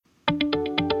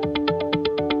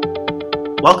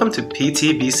Welcome to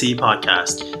PTBC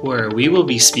Podcast, where we will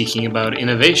be speaking about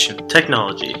innovation,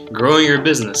 technology, growing your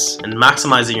business, and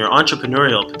maximizing your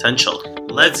entrepreneurial potential.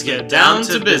 Let's get down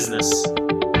to business.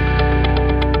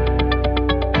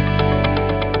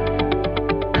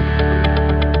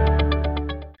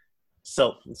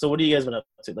 So what have you guys been up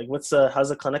to? Like, how's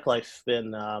the clinic life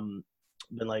been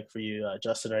like for you,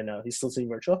 Justin, right now? He's still doing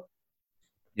virtual?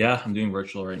 Yeah, I'm doing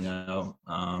virtual right now.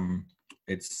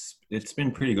 It's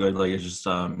been pretty good. Like, it's just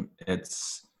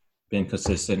it's been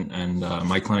consistent, and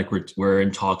my clinic we're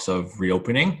in talks of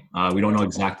reopening. We don't know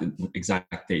exact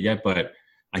date yet, but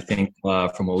I think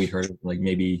from what we heard, like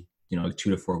maybe 2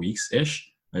 to 4 weeks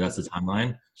ish. Like, that's the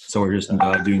timeline. So we're just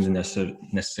doing the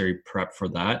necessary prep for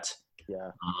that.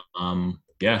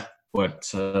 Yeah. But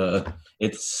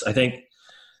it's, I think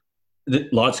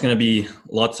lots are going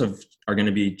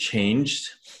to be changed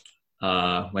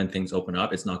when things open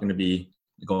up. It's not going to be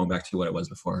going back to what it was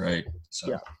before, right?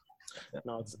 So yeah.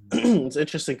 No, it's it's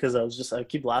interesting because I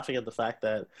keep laughing at the fact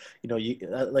that you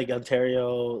like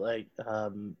Ontario, like I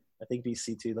think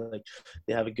BC too, like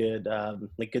they have a good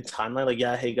good timeline. Like,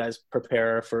 yeah, hey guys,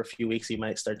 prepare for a few weeks, you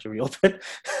might start to reopen.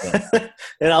 Yeah.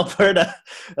 In Alberta,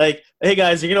 like, hey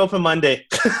guys, you're gonna open Monday.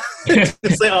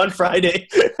 It's like on Friday.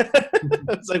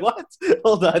 It's like, what?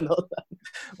 Hold on.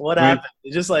 What happened? They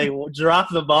just like drop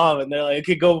the bomb and they're like,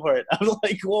 okay, go for it. I'm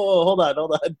like, whoa, hold on.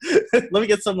 Let me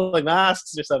get some like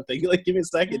masks or something. Like, give me a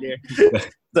second here.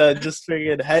 So just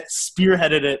figured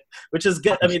spearheaded it, which is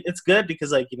good. I mean, it's good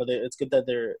because it's good that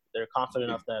they're confident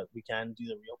enough that we can do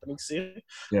the reopening soon.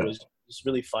 Yeah. It was just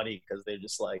really funny because they're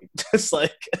just like,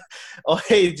 oh,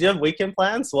 hey, do you have weekend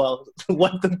plans? Well,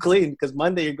 wipe them clean because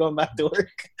Monday you're going back to work.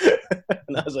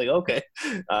 And I was like, okay,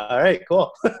 all right,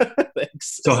 cool.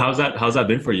 Thanks. So how's that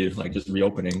been for you? Like, just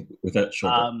reopening with that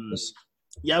short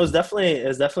Yeah, it was definitely a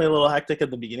little hectic at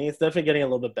the beginning. It's definitely getting a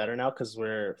little bit better now because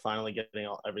we're finally getting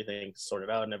everything sorted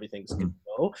out and everything's good to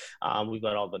go. We've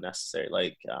got all the necessary,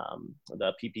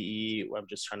 the PPE. I'm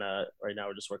just right now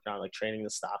we're just working on like training the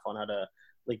staff on how to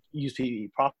like use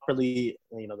PPE properly,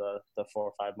 the 4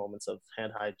 or 5 moments of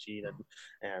hand hygiene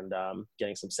and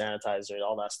getting some sanitizer,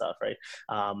 all that stuff, right?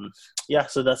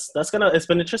 So it's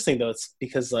been interesting though. It's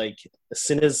because like as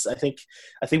soon as I think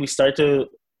we start to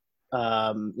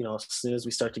as soon as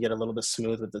we start to get a little bit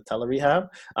smooth with the tele-rehab,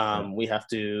 we have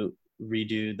to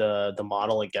redo the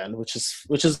model again, which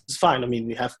is fine. I mean,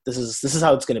 this is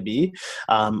how it's going to be.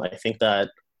 I think that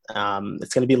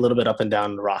it's going to be a little bit up and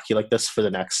down rocky like this for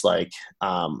the next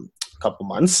couple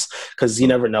months because you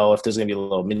never know if there's going to be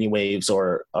little mini waves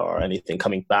or anything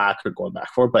coming back or going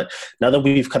back forward. But now that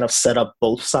we've kind of set up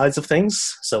both sides of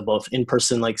things, so both in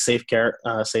person, like safe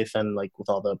and like with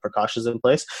all the precautions in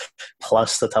place,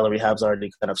 plus the tele-rehab's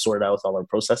already kind of sorted out with all our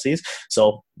processes.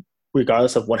 So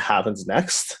regardless of what happens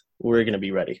next, we're going to be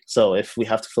ready. So if we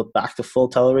have to flip back to full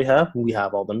tele-rehab, we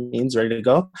have all the means ready to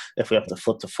go. If we have to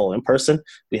flip to full in-person,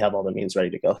 we have all the means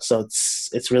ready to go. So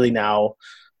it's really now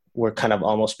we're kind of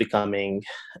almost becoming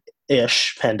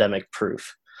ish pandemic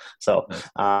proof. So,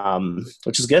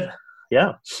 which is good.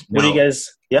 Yeah. What do you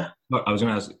guys, yeah? I was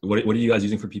going to ask, what are you guys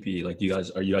using for PPE? Like,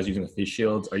 are you guys using the face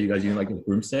shields? Are you guys using like the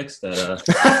broomsticks that,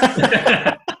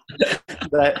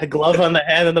 the glove on the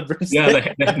hand and the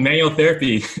broomstick? Yeah, the manual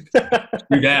therapy.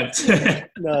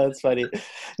 No, it's funny.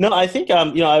 No, I think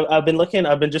I've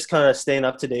been just kind of staying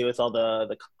up to date with all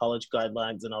the college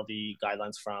guidelines and all the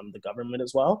guidelines from the government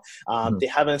as well. They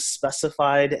haven't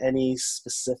specified any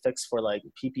specifics for like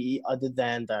PPE other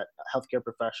than that healthcare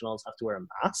professionals have to wear a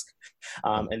mask,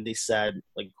 and they said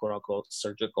like quote unquote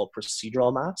surgical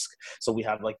procedural mask. So we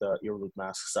have like the ear loop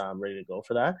masks ready to go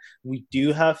for that. We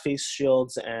do have face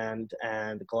shields and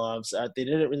gloves. They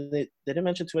didn't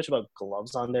mention too much about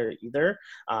gloves on there either.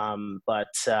 But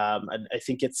I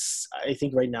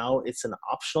think right now it's an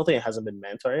optional thing. It hasn't been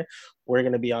mandatory. We're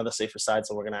going to be on the safer side.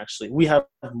 So we have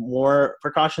more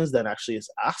precautions than actually is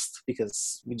asked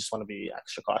because we just want to be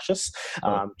extra cautious.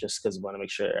 Just because we want to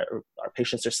make sure our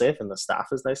patients are safe and the staff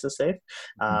is nice and safe.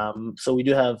 So we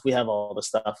have all the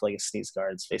stuff like sneeze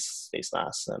guards, face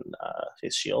masks, and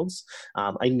face shields.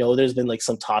 I know there's been like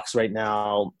some talks right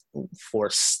now for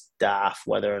staff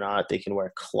whether or not they can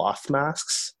wear cloth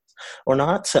masks or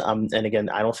not. And again,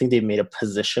 I don't think they've made a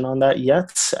position on that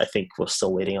yet. I think we're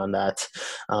still waiting on that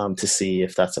to see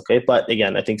if that's okay. But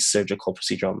again, I think surgical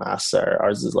procedural masks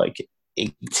ours is like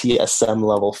ATSM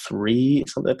level 3,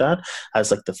 something like that.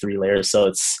 Has like the 3 layers, so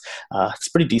it's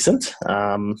pretty decent.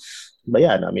 But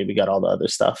yeah, no, I mean, we got all the other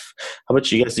stuff. How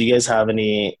about you guys? Do you guys have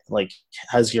any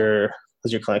has your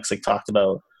clinics like talked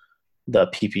about the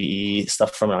PPE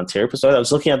stuff from an Ontario perspective. I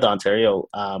was looking at the Ontario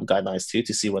guidelines too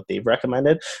to see what they've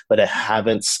recommended, but I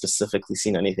haven't specifically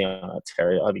seen anything on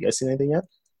Ontario. Have you guys seen anything yet?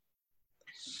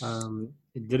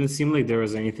 It didn't seem like there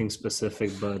was anything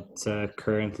specific, but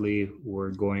currently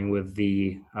we're going with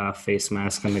the face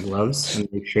mask and the gloves, and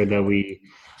make sure that we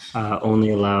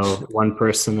only allow one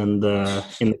person in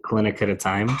the clinic at a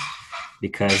time,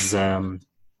 because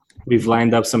we've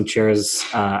lined up some chairs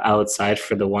outside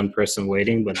for the one person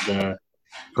waiting, but the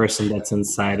person that's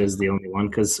inside is the only one,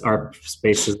 because our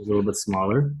space is a little bit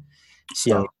smaller.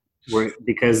 So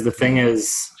because the thing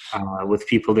is, with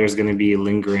people, there's going to be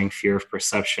lingering fear of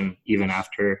perception even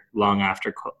long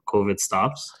after COVID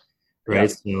stops, right?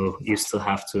 So you still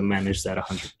have to manage that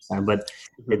 100%. But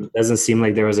it doesn't seem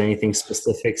like there was anything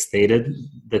specific stated.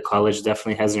 The college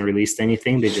definitely hasn't released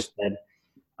anything. They just said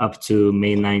up to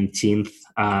May 19th,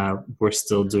 we're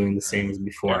still doing the same as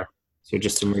before. So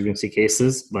just emergency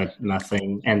cases, but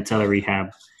nothing, and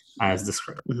tele-rehab as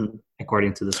described,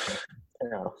 according to this.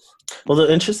 Yeah. Well,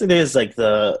 the interesting thing is like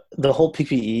the whole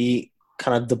PPE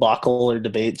kind of debacle or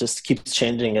debate just keeps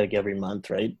changing like every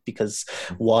month, right? Because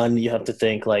one, you have to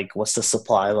think like, what's the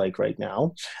supply like right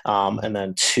now? And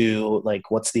then two,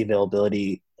 like what's the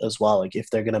availability as well? Like if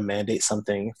they're going to mandate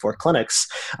something for clinics,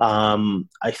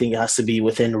 I think it has to be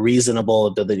within reasonable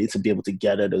ability to be able to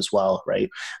get it as well, right?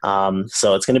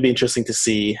 So it's going to be interesting to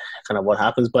see kind of what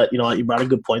happens. But you know what, you brought a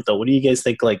good point though. What do you guys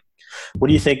think? Like, what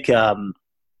do you think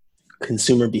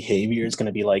consumer behavior is going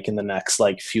to be like in the next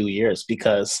like few years?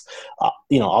 Because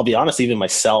you know, I'll be honest, even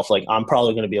myself, like I'm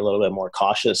probably going to be a little bit more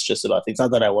cautious just about things.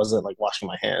 Not that I wasn't like washing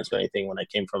my hands or anything when I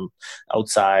came from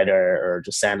outside or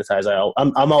just sanitize.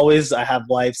 I'm always, I have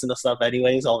wipes and stuff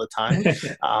anyways all the time.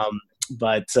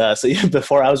 But so yeah,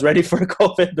 before I was ready for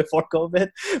before COVID,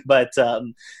 but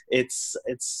it's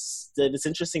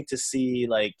interesting to see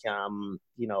like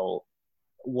you know,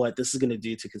 what this is going to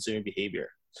do to consumer behavior,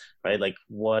 right? Like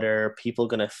what are people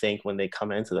going to think when they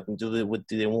come into them? Do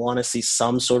they want to see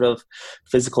some sort of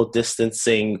physical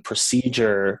distancing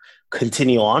procedure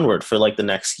continue onward for like the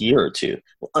next year or two?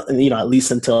 You know, at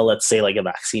least until, let's say, like a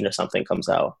vaccine or something comes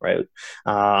out, right?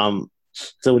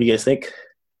 So what do you guys think?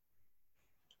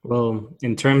 Well,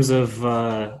 in terms of,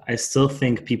 I still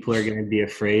think people are going to be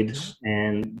afraid,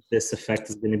 and this effect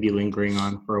is going to be lingering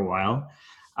on for a while.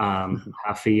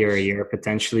 Half a year,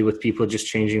 potentially, with people just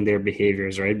changing their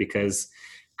behaviors, right? Because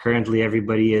currently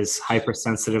everybody is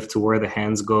hypersensitive to where the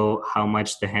hands go, how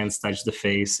much the hands touch the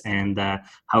face, and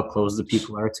how close the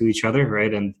people are to each other,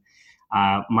 right? And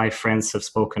my friends have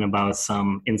spoken about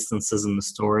some instances in the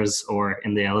stores or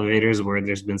in the elevators where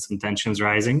there's been some tensions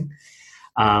rising.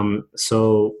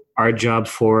 So our job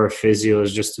for physio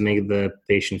is just to make the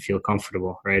patient feel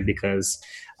comfortable, right? Because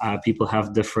people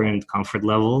have different comfort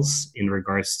levels in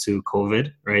regards to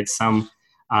COVID, right? Some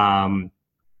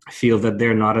feel that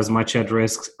they're not as much at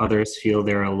risk. Others feel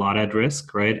they're a lot at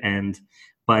risk, right?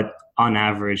 But on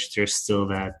average, there's still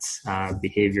that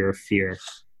behavior of fear,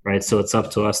 right? So it's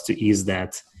up to us to ease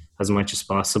that as much as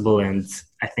possible. And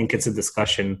I think it's a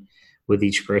discussion with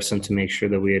each person to make sure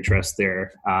that we address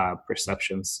their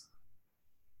perceptions.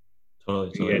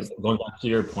 Totally. Yeah. Going back to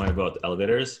your point about the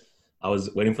elevators, I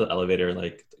was waiting for the elevator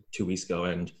like 2 weeks ago,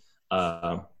 and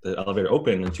the elevator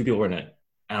opened and two people were in it.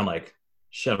 And I'm like,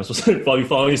 shit, I'm supposed to be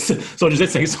following social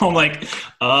distancing. So I'm like,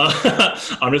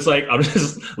 I'm just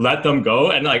let them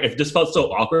go. And like, it just felt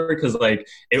so awkward because like,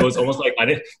 it was almost like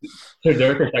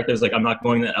their perspective is like, I'm not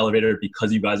going in the elevator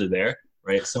because you guys are there.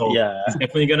 Right. So yeah, it's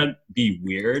definitely going to be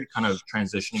weird kind of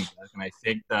transitioning back. And I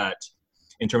think that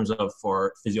in terms of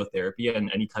for physiotherapy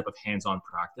and any type of hands-on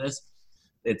practice,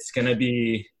 it's going to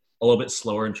be a little bit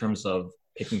slower in terms of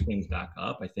picking things back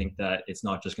up. I think that it's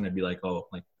not just going to be like, oh,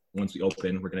 like once we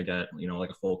open, we're going to get, you know,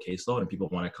 like a full caseload and people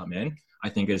want to come in. I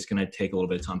think it's going to take a little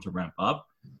bit of time to ramp up.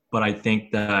 But I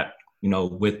think that, you know,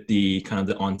 with the kind of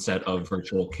the onset of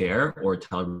virtual care or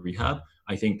tele-rehab,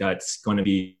 I think that's going to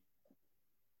be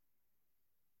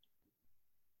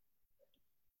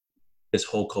this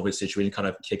whole COVID situation kind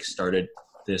of kick-started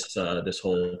this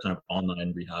whole kind of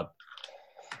online rehab.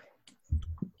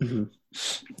 Mm-hmm.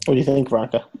 What do you think,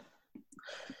 Veronica?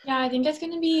 Yeah, I think it's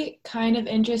going to be kind of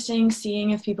interesting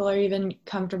seeing if people are even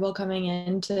comfortable coming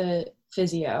into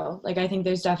physio. Like, I think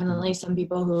there's definitely some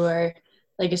people who are,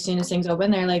 like, as soon as things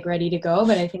open, they're, like, ready to go.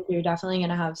 But I think you're definitely going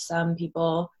to have some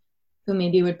people who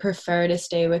maybe would prefer to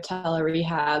stay with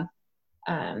tele-rehab,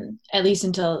 at least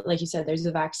until, like you said, there's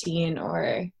a vaccine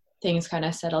or things kind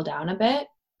of settle down a bit.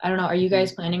 I don't know. Are you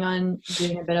guys planning on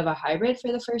doing a bit of a hybrid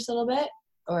for the first little bit,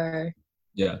 or?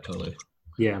 Yeah, totally.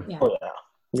 Yeah. Oh, yeah.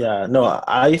 Yeah. No,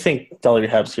 I think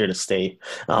tele-rehab's here to stay.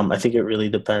 I think it really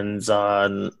depends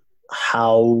on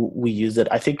how we use it.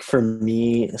 I think for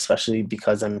me, especially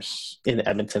because I'm in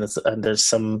Edmonton, and there's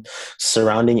some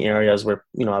surrounding areas where,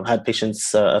 I've had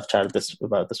patients, I've chatted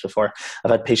about this before.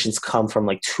 I've had patients come from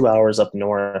like 2 hours up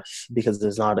north because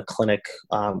there's not a clinic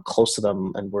close to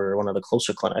them, and we're one of the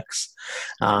closer clinics.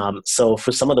 So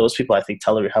for some of those people, I think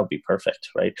telerehab would be perfect,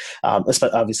 right?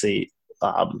 Obviously,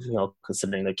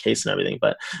 considering their case and everything,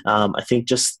 but I think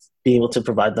just being able to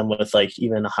provide them with like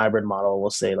even a hybrid model, we'll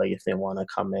say like if they want to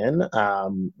come in,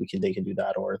 they can do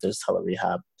that, or if there's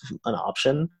telerehab an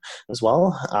option as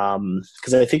well.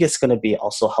 Because I think it's going to be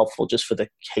also helpful just for the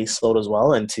caseload as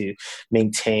well, and to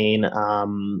maintain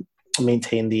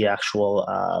the actual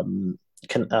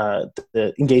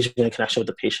the engagement and connection with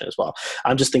the patient as well.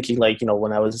 I'm just thinking like,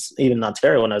 when I was even in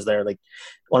Ontario, when I was there, like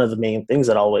one of the main things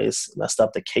that always messed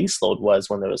up the caseload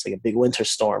was when there was like a big winter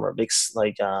storm or big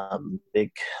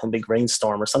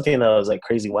rainstorm or something that was like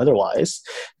crazy weather-wise.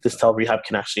 This telerehab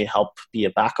can actually help be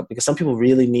a backup, because some people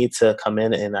really need to come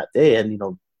in that day, and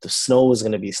the snow is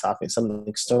going to be stopping, some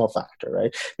external factor,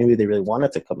 right? Maybe they really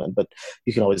wanted to come in, but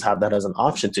you can always have that as an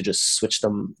option to just switch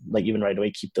them, like even right away,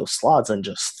 keep those slots and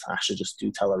just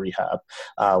do telerehab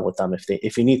with them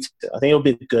if you need to. I think it'll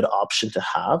be a good option to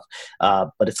have,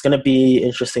 but it's going to be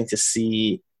interesting to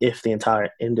see if the entire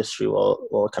industry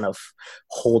will kind of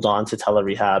hold on to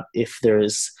telerehab if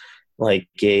there's like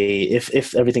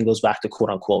if everything goes back to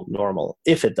quote unquote normal.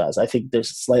 If it does, I think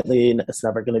it's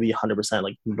never going to be 100%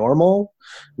 like normal.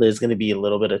 There's going to be a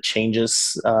little bit of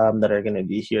changes that are going to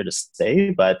be here to stay,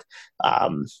 but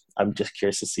I'm just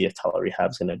curious to see if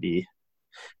telerehab is going to be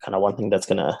kind of one thing that's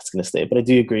gonna stay. But I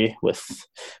do agree with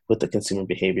the consumer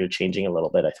behavior changing a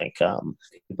little bit. I think people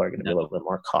are going to be a little bit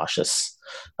more cautious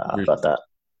about that.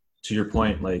 To your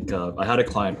point, like I had a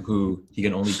client who he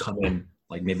can only come in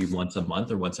like maybe once a month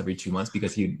or once every 2 months,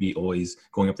 because he'd be always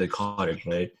going up to the cottage,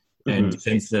 right? Mm-hmm. And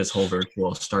since this whole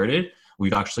virtual started,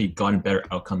 we've actually gotten better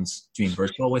outcomes doing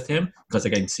virtual with him, because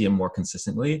like I can see him more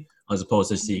consistently as opposed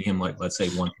to seeing him like, let's say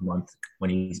once a month when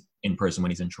he's in person,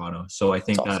 when he's in Toronto. So I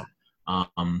think that,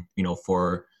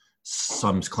 for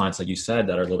some clients, like you said,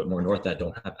 that are a little bit more north that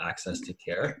don't have access to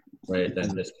care, right?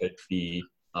 Then this could be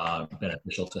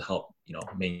beneficial to help,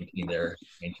 maintain their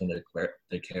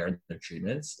care and their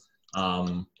treatments.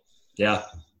 Yeah.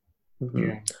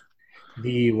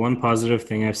 The one positive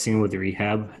thing I've seen with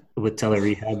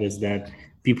telerehab is that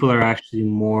people are actually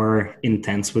more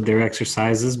intense with their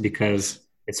exercises, because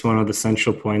it's one of the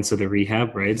central points of the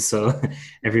rehab, right? So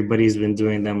everybody's been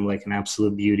doing them like an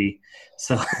absolute beauty.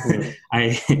 So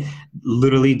I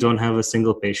literally don't have a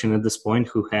single patient at this point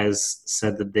who has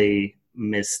said that they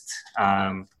missed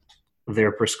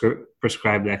their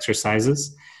prescribed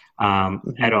exercises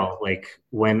at all. Like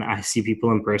when I see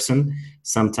people in person,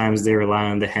 sometimes they rely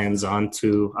on the hands-on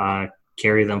to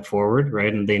carry them forward,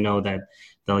 right? And they know that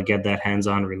they'll get that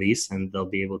hands-on release and they'll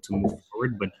be able to move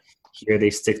forward. But here they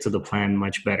stick to the plan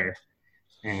much better.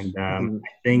 And I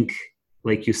think,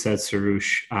 like you said,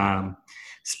 Sarush,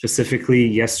 specifically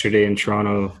yesterday in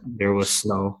Toronto, there was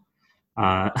snow.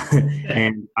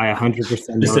 And I 100%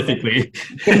 specifically.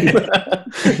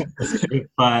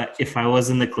 But if I was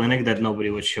in the clinic, that nobody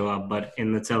would show up. But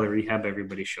in the telerehab,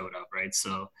 everybody showed up, right?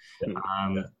 So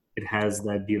it has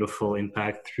that beautiful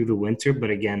impact through the winter. But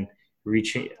again,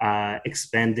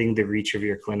 expanding the reach of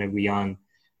your clinic beyond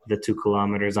the 2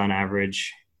 kilometers on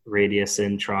average radius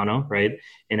in Toronto, right?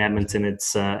 In Edmonton,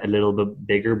 it's a little bit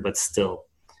bigger, but still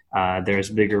there's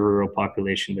bigger rural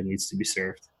population that needs to be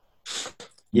served.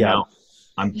 Yeah. Now,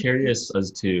 I'm curious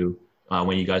as to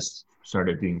when you guys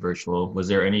started doing virtual, was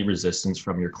there any resistance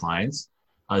from your clients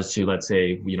as to, let's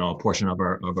say, a portion of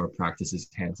our practice is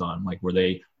hands-on? Like, were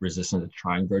they resistant to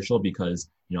trying virtual because,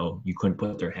 you couldn't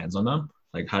put their hands on them?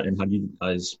 Like, how do you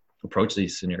guys approach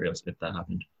these scenarios if that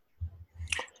happened?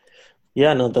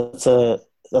 Yeah, no, that's a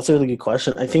really good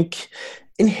question. I think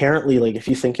inherently, like if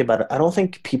you think about it, I don't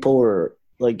think people were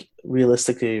like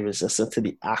realistically resistant to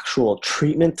the actual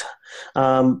treatment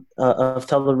of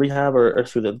telerehab or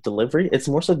through the delivery. It's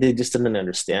more so they just didn't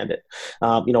understand it.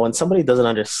 When somebody doesn't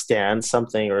understand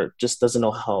something or just doesn't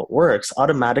know how it works,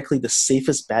 automatically the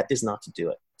safest bet is not to do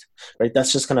it. Right.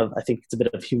 That's just kind of, I think it's a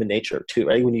bit of human nature too,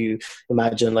 right? When you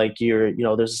imagine like there's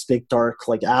this big dark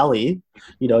like alley,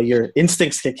 your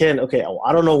instincts kick in. Okay, well,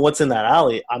 I don't know what's in that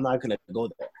alley. I'm not going to go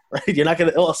there. Right. You're not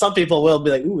going to, well, some people will be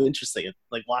like, ooh, interesting. And,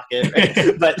 like walk in.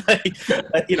 Right? But I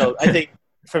think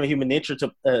from a human nature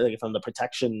to from the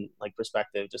protection like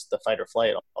perspective, just the fight or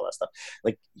flight, all that stuff,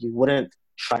 like you wouldn't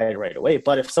try it right away.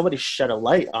 But if somebody shed a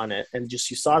light on it and just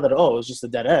you saw that, it was just a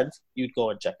dead end, you'd go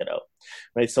and check it out.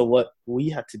 Right. So what we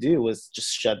had to do was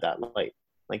just shed that light.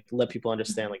 Like let people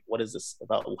understand like what is this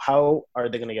about? How are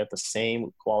they going to get the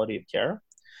same quality of care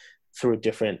through a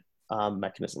different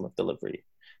mechanism of delivery?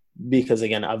 Because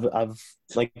again, I've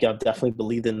definitely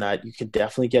believed in that. You can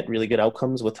definitely get really good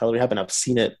outcomes with telerehab, and I've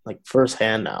seen it like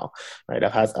firsthand now, right?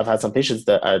 I've had some patients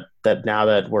that now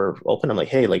that we're open, I'm like,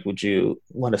 hey, like, would you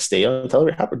want to stay on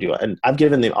telerehab or do you? And I've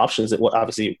given them options that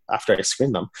obviously after I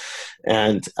screen them,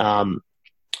 and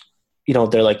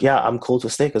they're like, yeah, I'm cool to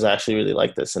stay because I actually really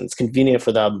like this, and it's convenient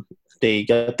for them. They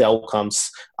get the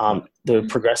outcomes. They're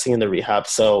progressing in the rehab,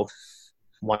 so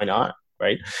why not,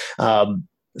 right?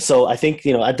 So I think,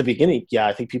 at the beginning,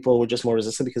 I think people were just more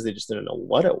resistant because they just didn't know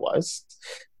what it was,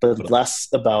 but less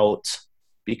about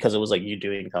because it was like you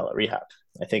doing tele rehab.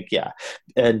 I think,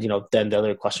 And, then the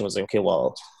other question was like, okay,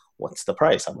 well, what's the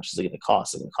price? How much is it going to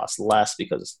cost? It's going to cost less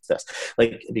because it's this,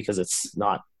 because it's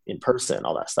not in person,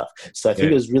 all that stuff. So I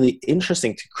think it was really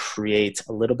interesting to create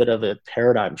a little bit of a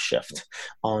paradigm shift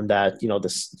on that,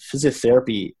 this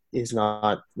physiotherapy is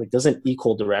not doesn't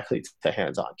equal directly to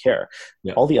hands-on care.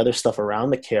 Yeah. All the other stuff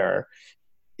around the care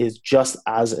is just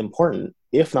as important,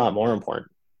 if not more important.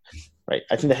 Right.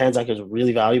 I think the hands-on care is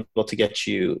really valuable to get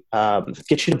you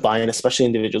to buy in, especially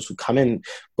individuals who come in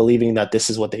believing that this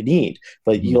is what they need.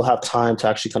 But you'll have time to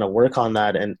actually kind of work on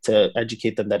that and to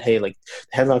educate them that, hey, like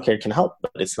hands-on care can help,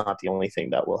 but it's not the only thing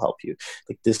that will help you.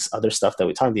 Like this other stuff that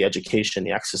we talked, the education,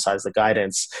 the exercise, the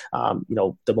guidance,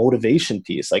 the motivation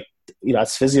piece. Like,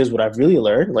 as physios, what I've really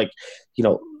learned,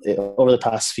 over the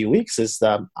past few weeks is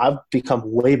that I've become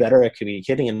way better at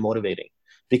communicating and motivating.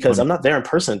 Because I'm not there in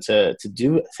person to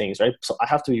do things, right? So I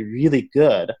have to be really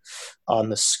good on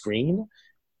the screen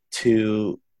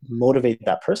to motivate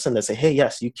that person to say, hey,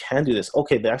 yes, you can do this.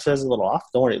 Okay, the exercise is a little off.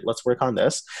 Don't worry, let's work on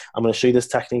this. I'm going to show you this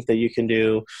technique that you can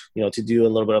do, to do a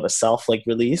little bit of a self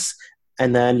release.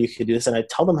 And then you can do this. And I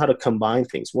tell them how to combine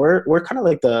things. We're kind of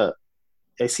like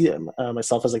I see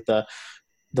myself as like the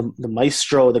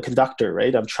maestro, the conductor,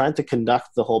 right? I'm trying to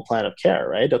conduct the whole plan of care,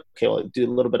 right? Okay, well, do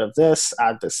a little bit of this,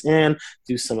 add this in,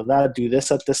 do some of that, do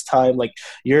this at this time. Like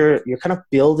you're kind of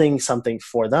building something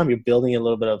for them. You're building a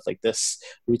little bit of like this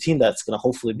routine that's going to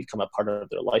hopefully become a part of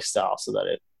their lifestyle, so that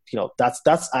it,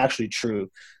 that's actually true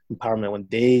empowerment when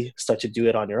they start to do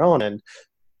it on their own, and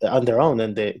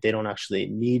they don't actually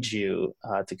need you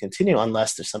to continue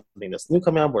unless there's something that's new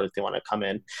coming up, or if they want to come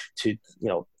in to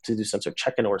do some sort of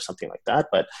check-in or something like that.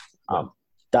 But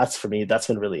that's, for me, that's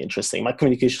been really interesting. My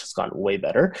communication has gone way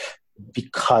better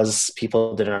because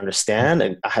people didn't understand,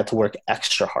 and I had to work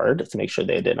extra hard to make sure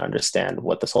they didn't understand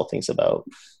what this whole thing's about.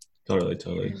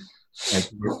 Totally. And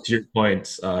to your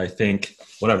point, I think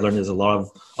what I've learned is a lot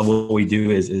of what we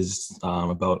do is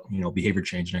about behavior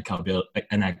change and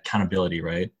accountability,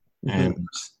 right? Mm-hmm. And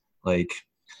like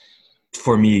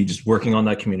for me, just working on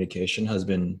that communication has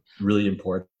been really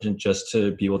important, just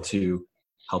to be able to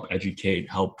help educate,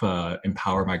 help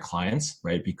empower my clients,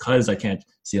 right? Because I can't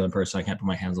see them in person, I can't put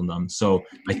my hands on them. So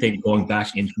I think going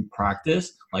back into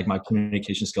practice, like my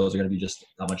communication skills are going to be just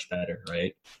that much better,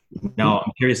 right? Now,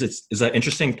 I'm curious, is that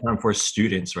interesting time for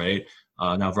students, right?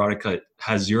 Now, Veronica,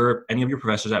 has any of your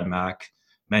professors at Mac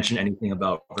mentioned anything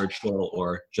about virtual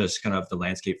or just kind of the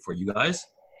landscape for you guys?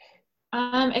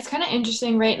 It's kind of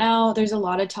interesting right now. There's a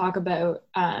lot of talk about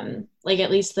at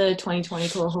least the 2020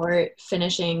 cohort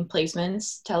finishing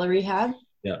placements telerehab.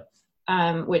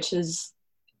 Yeah. Which has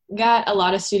got a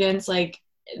lot of students,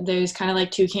 there's kind of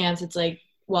two camps. It's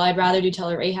well, I'd rather do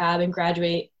telerehab and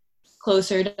graduate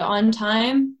closer to on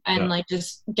time and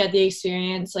just get the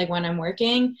experience when I'm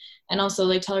working. And also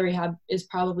telerehab is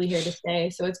probably here to stay,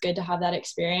 so it's good to have that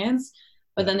experience.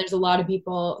 But then there's a lot of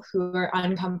people who are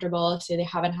uncomfortable, say they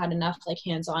haven't had enough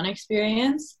hands-on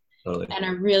experience, and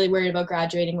are really worried about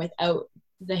graduating without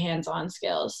the hands-on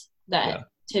skills that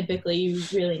typically you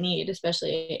really need,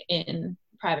 especially in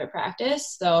private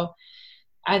practice. So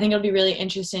I think it'll be really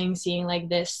interesting seeing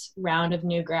this round of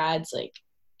new grads,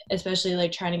 especially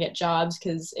trying to get jobs,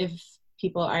 because if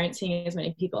people aren't seeing as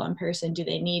many people in person, do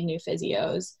they need new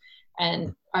physios?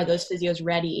 And are those physios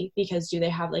ready? Because do they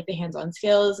have the hands-on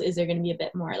skills? Is there going to be a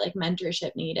bit more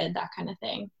mentorship needed, that kind of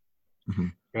thing? Mm-hmm.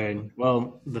 Right.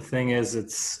 Well, the thing is,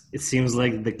 it seems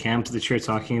like the camps that you're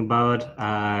talking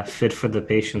about fit for the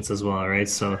patients as well, right?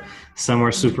 So some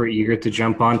are super eager to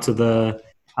jump onto the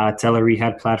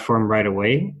telerehab platform right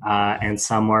away, and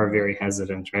some are very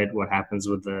hesitant, right? What happens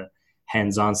with the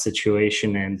hands-on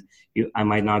situation, and I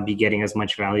might not be getting as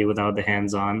much value without the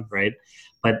hands-on, right?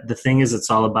 But the thing is, it's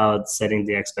all about setting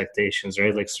the expectations,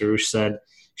 right? Like Sarush said,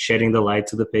 shedding the light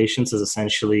to the patients is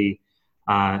essentially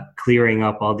clearing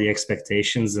up all the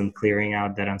expectations and clearing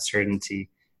out that uncertainty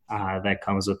that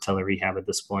comes with telerehab at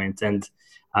this point. And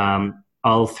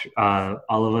all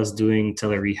of us doing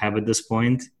tele-rehab at this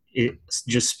point, it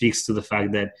just speaks to the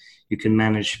fact that you can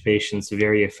manage patients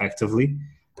very effectively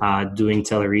doing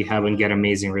tele-rehab and get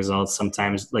amazing results.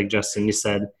 Sometimes, like Justin, you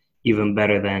said, even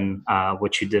better than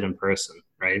what you did in person,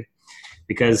 right?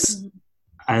 Because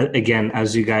again,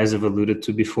 as you guys have alluded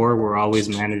to before, we're always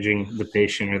managing the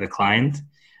patient or the client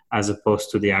as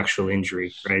opposed to the actual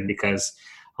injury, right? Because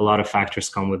a lot of factors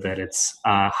come with that. It's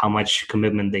how much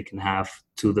commitment they can have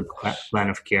to the plan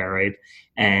of care, right?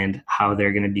 And how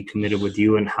they're going to be committed with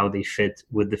you and how they fit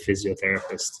with the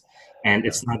physiotherapist. And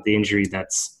it's not the injury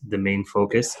that's the main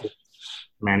focus, it's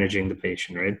managing the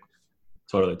patient, right?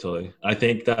 Totally. I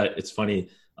think that it's funny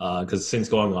because since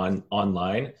going on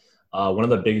online, one of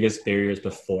the biggest barriers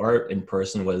before in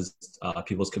person was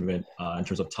people's commitment in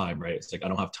terms of time, right? It's like, I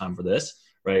don't have time for this,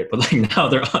 right? But like now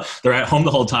they're at home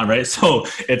the whole time, right? So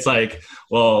it's like,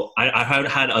 well, I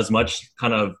haven't had as much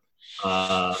kind of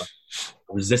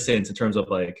resistance in terms of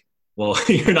like, well,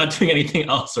 you're not doing anything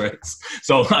else, right?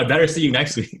 So I better see you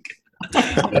next week.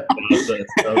 That's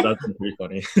pretty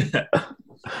funny.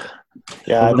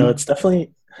 Yeah, no, it's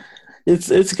definitely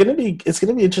it's gonna be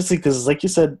interesting because, like you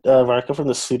said, Marco, from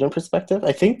the student perspective,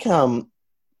 I think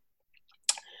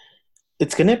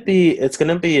it's gonna be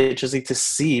interesting to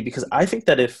see, because I think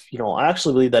that I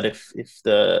actually believe that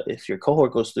if your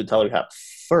cohort goes through tele-rehab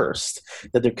first,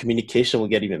 that their communication will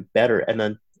get even better, and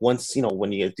then once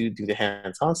when you do the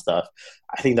hands-on stuff,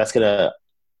 I think that's gonna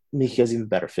make you guys even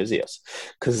better physios.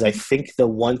 Because I think the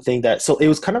one thing that, so it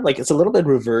was kind of like, it's a little bit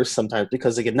reversed sometimes,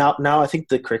 because again, now I think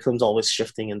the curriculum's always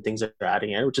shifting and things are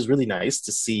adding in, which is really nice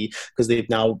to see, because they've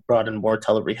now brought in more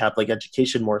tele-rehab, like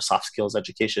education, more soft skills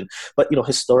education. But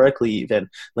historically, even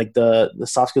like the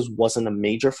soft skills wasn't a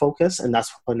major focus, and that's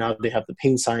why now they have the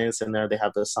pain science in there, they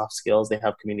have the soft skills, they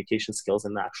have communication skills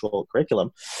in the actual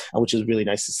curriculum, which is really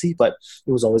nice to see. But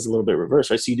it was always a little bit reversed,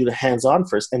 right? So you do the hands-on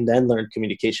first and then learn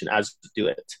communication as you do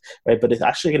it. Right, but it's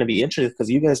actually going to be interesting because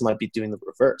you guys might be doing the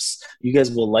reverse. You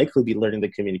guys will likely be learning the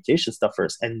communication stuff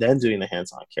first and then doing the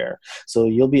hands-on care. So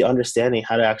you'll be understanding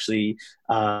how to actually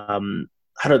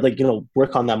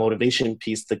work on that motivation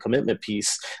piece, the commitment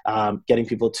piece, getting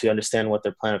people to understand what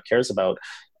their plan of care is about,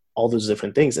 all those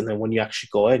different things. And then when you actually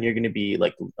go in, you're going to be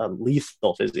like a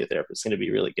lethal physiotherapist. It's going to be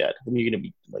really good. And you're going to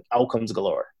be like outcomes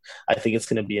galore. I think it's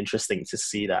going to be interesting to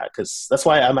see that, because that's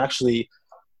why I'm actually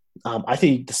I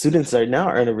think the students right now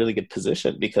are in a really good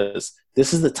position, because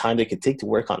this is the time they could take to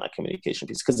work on that communication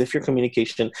piece. Because if your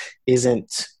communication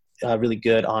isn't really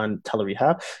good on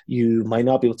tele-rehab, you might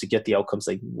not be able to get the outcomes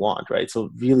that you want, right?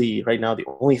 So really, right now, the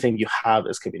only thing you have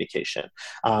is communication.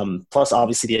 Plus,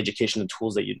 obviously, the education and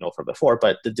tools that you know from before,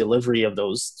 but the delivery of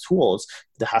those tools,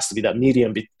 there has to be that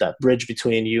medium, that bridge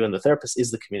between you and the therapist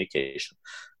is the communication.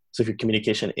 So if your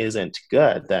communication isn't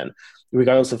good, then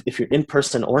regardless of if you're in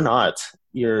person or not,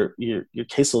 your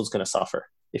caseload is going to suffer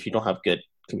if you don't have good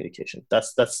communication.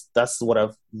 That's what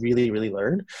I've really, really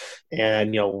learned.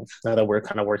 And now that we're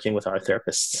kind of working with our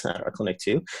therapists at our clinic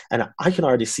too, and I can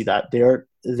already see that their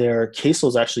caseload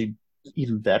is actually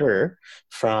even better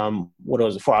from what it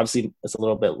was before. Obviously, it's a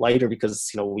little bit lighter because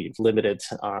we've limited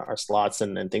our slots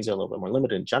and things are a little bit more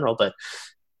limited in general, but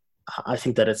I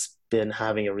think that it's been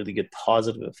having a really good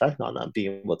positive effect on them,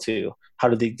 being able to, how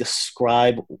do they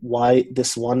describe why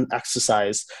this one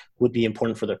exercise would be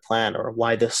important for their plan, or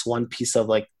why this one piece of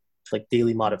like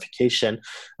daily modification,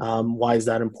 why is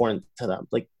that important to them?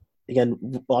 Like, again,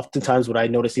 oftentimes what I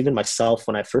noticed, even myself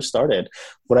when I first started,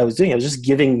 what I was doing, I was just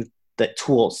giving the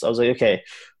tools. I was like, okay,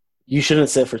 you shouldn't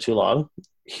sit for too long,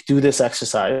 do this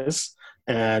exercise,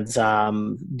 and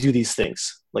do these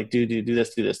things. Like do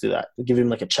this, do that. Give him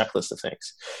like a checklist of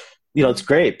things. It's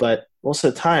great, but most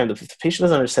of the time, if the patient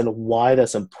doesn't understand why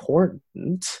that's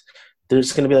important, they're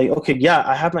just going to be like, okay, yeah,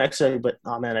 I have my exercise, but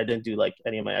oh man, I didn't do like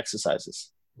any of my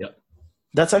exercises. Yep.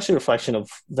 That's actually a reflection of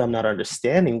them not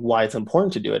understanding why it's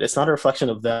important to do it. It's not a reflection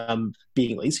of them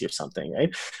being lazy or something,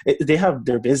 right?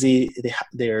 They're busy.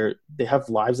 They have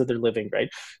lives that they're living, right?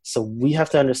 So we have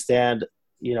to understand,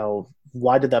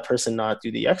 why did that person not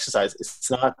do the exercise? It's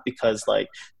not because like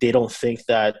they don't think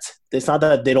that, it's not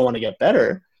that they don't want to get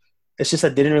better. It's just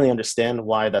that they didn't really understand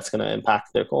why that's going to impact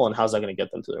their goal and how's that going to get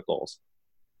them to their goals.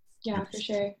 Yeah, for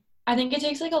sure. I think it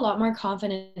takes like a lot more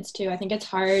confidence too. I think it's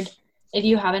hard if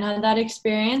you haven't had that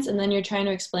experience and then you're trying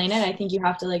to explain it. I think you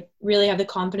have to like really have the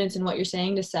confidence in what you're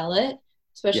saying to sell it,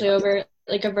 especially over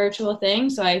like a virtual thing.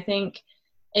 So I think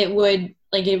it would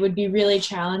be really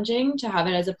challenging to have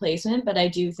it as a placement, but I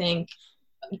do think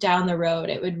down the road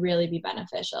it would really be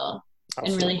beneficial.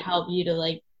 Absolutely. And really help you to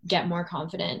like get more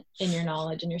confident in your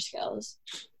knowledge and your skills.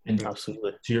 And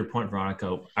absolutely, to your point,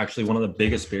 Veronica, actually one of the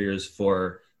biggest barriers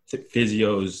for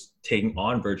physios taking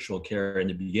on virtual care in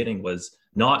the beginning was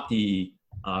not the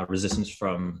resistance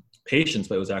from patients,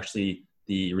 but it was actually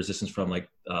the resistance from like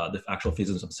the actual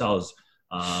physios themselves,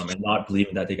 and not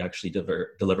believing that they could actually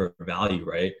deliver value,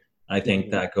 right? And I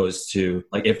think that goes to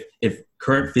like if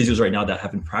current physios right now that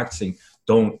have been practicing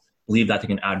don't believe that they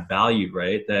can add value,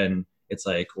 right? Then it's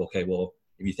like, okay, well,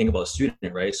 if you think about a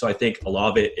student, right? So I think a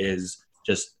lot of it is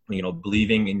just,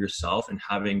 believing in yourself and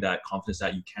having that confidence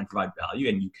that you can provide value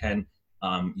and you can,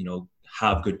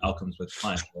 have good outcomes with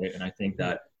clients, right? And I think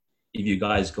that if you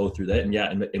guys go through that,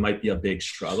 and it might be a big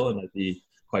struggle, it might be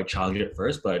quite challenging at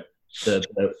first, but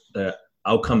the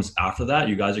outcomes after that,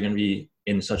 you guys are going to be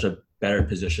in such a better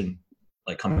position,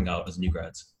 like coming out as new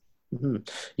grads.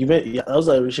 Mm-hmm. That was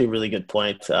actually a really good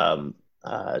point,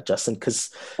 Justin,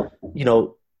 because,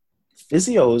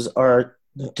 physios are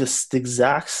just the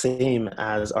exact same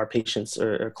as our patients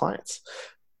or clients.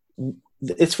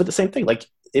 It's for the same thing. Like,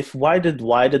 why did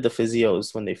the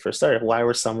physios, when they first started, why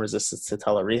were some resistant to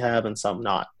tele-rehab and some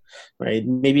not, right?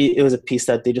 Maybe it was a piece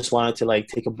that they just wanted to like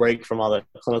take a break from all the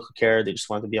clinical care. They just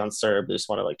wanted to be on CERB. They just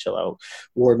want to like chill out.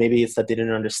 Or maybe it's that they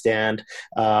didn't understand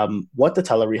what the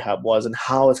tele-rehab was and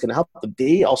how it's going to help them.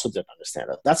 They also didn't understand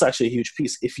it. That's actually a huge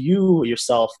piece. If you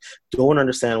yourself don't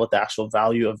understand what the actual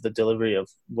value of the delivery of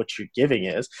what you're giving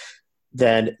is,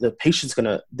 then the patient's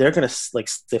they're gonna like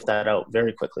sniff that out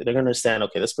very quickly. They're gonna understand,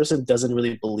 okay, this person doesn't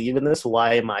really believe in this.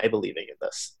 Why am I believing in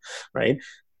this, right?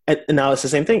 And now it's the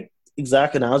same thing.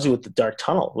 Exact analogy with the dark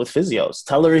tunnel with physios.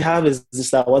 Tele-rehab is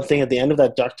just that one thing at the end of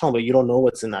that dark tunnel, but you don't know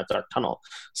what's in that dark tunnel.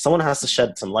 Someone has to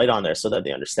shed some light on there so that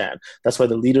they understand. That's why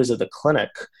the leaders of the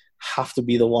clinic have to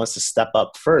be the ones to step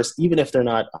up first, even if they're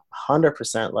not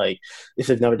 100%, like if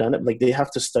they've never done it, like they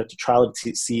have to start to trial it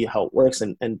to see how it works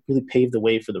and really pave the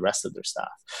way for the rest of their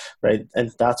staff, right? And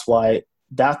that's why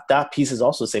that piece is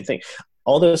also the same thing.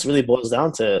 All this really boils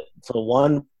down to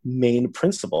one main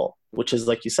principle, which is,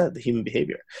 like you said, the human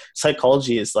behavior.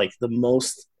 Psychology is like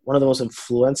one of the most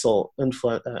influential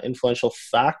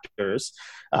factors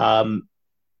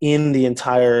in the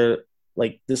entire,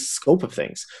 like, this scope of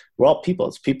things. We're all people.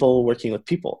 It's people working with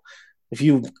people. If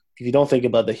you don't think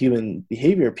about the human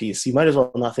behavior piece, you might as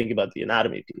well not think about the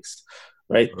anatomy piece,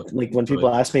 right? Like when people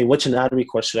ask me which anatomy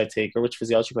course should I take or which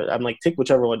physiology course, I'm like, take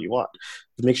whichever one you want.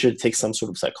 But make sure to take some sort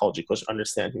of psychology course to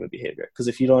understand human behavior. Because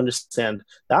if you don't understand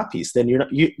that piece, then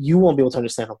you won't be able to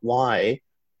understand why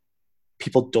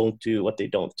people don't do what they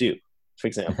don't do. For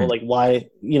example, like why,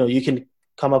 you can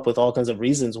come up with all kinds of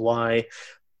reasons why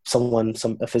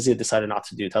a physio decided not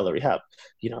to do tele-rehab,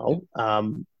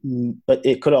 but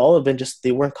it could all have been just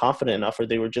they weren't confident enough, or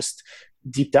they were just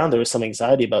deep down there was some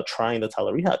anxiety about trying the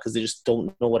tele-rehab because they just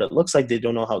don't know what it looks like. They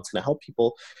don't know how it's going to help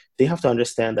people. They have to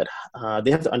understand that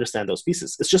they have to understand those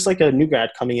pieces. It's just like a new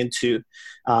grad coming into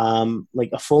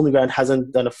like a full new grad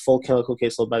hasn't done a full clinical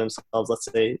caseload by themselves, let's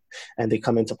say, and they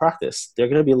come into practice. They're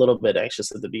going to be a little bit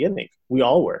anxious at the beginning. We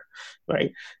all were,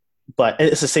 right? But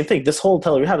it's the same thing. This whole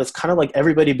tele-rehab is kind of like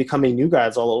everybody becoming new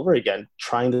grads all over again,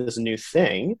 trying this new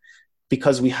thing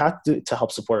because we had to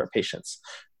help support our patients,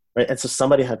 right? And so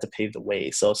somebody had to pave the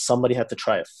way. So somebody had to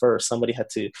try it first. Somebody had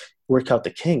to work out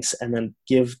the kinks and then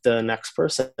give the next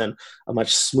person a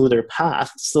much smoother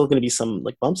path. Still going to be some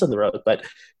like bumps in the road, but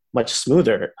much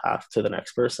smoother path to the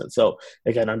next person. So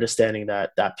again, understanding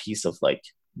that piece of like,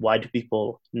 why do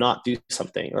people not do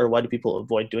something, or why do people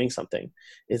avoid doing something?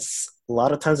 It's a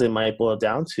lot of times it might boil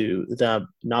down to them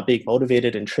not being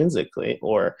motivated intrinsically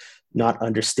or not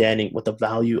understanding what the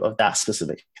value of that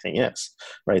specific thing is,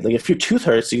 right? Like if your tooth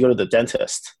hurts, you go to the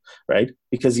dentist, right?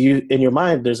 Because in your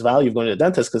mind, there's value of going to the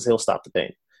dentist because he'll stop the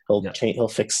pain. He'll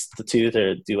fix the tooth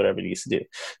or do whatever he needs to do,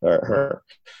 or her.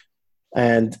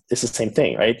 And it's the same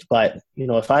thing, right? But,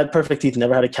 if I had perfect teeth,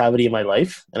 never had a cavity in my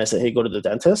life, and I said, hey, go to the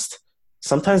dentist,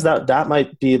 sometimes that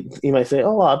might be, you might say,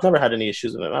 oh, well, I've never had any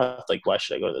issues with my mouth. Like, why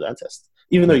should I go to the dentist?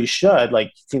 Even though you should,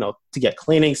 like, to get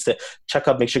cleanings, to check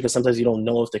up, make sure, because sometimes you don't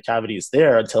know if the cavity is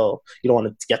there until you don't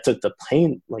want to get to the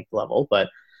pain like level. But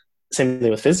same thing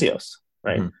with physios,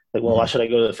 right? Mm-hmm. Like, well, why should I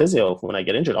go to the physio when I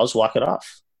get injured? I'll just walk it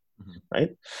off,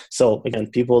 right? So again,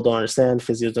 people don't understand,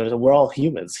 physios don't understand. We're all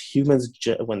humans. Humans,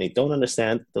 when they don't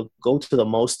understand, they'll go to the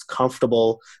most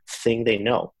comfortable thing they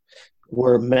know.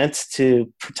 We're meant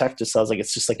to protect ourselves, like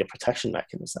it's just like a protection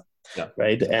mechanism,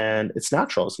 right? And it's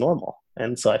natural, it's normal.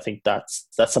 And so I think that's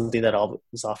something that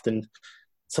is often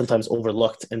sometimes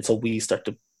overlooked until we start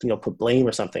to put blame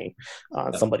or something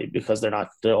on somebody because they don't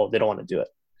want to do it.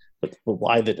 But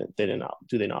why do they not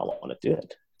want to do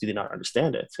it? Do they not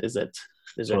understand it? Is there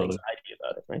anxiety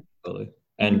about it, right? Totally.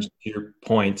 And to your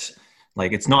point,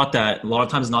 like it's not that a lot of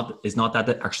times it's not that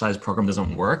the exercise program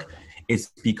doesn't work. it's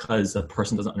because the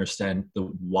person doesn't understand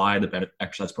why the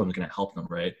exercise program is going to help them,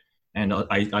 right? And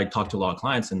I talk to a lot of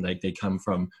clients, and like they come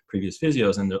from previous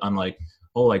physios, and I'm like,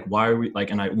 oh, like why are we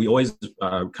like? And we always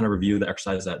kind of review the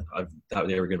exercise that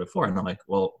they were good before, and I'm like,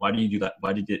 well, why do you do that?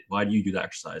 Why do you do that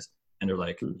exercise? And they're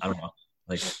like, I don't know,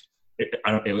 like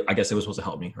I guess it was supposed to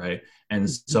help me, right? And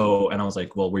so, and I was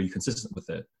like, well, were you consistent with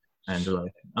it? And they're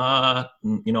like,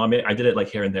 you know, I did it like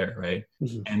here and there, right?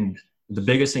 And the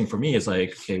biggest thing for me is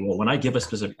like, okay, well, when I give a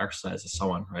specific exercise to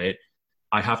someone, right,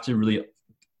 I have to really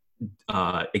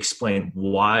explain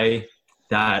why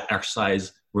that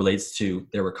exercise relates to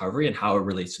their recovery and how it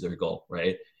relates to their goal,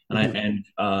 right? And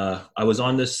I was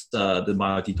on this the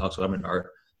Bio Detox webinar.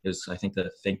 It was, I think,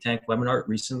 the Think Tank webinar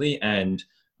recently, and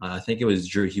I think it was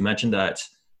Drew. He mentioned that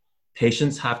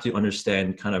patients have to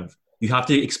understand kind of, you have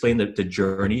to explain the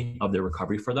journey of their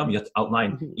recovery for them. You have to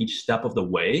outline each step of the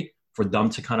way for them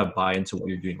to kind of buy into what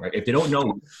you're doing, right? If they don't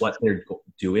know what they're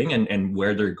doing and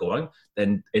where they're going,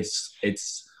 then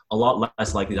it's a lot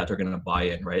less likely that they're going to buy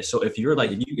in, right? So if you're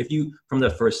like, if you from the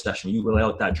first session, you lay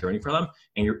out that journey for them,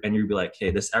 and you'd be like,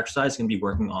 hey, this exercise is going to be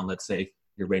working on, let's say,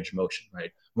 your range of motion, right?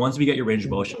 Once we get your range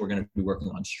of motion, we're going to be working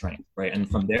on strength, right? And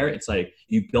from there, it's like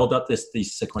you build up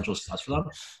these sequential steps for them,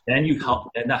 and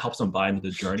that helps them buy into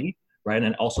the journey, right?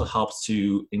 And it also helps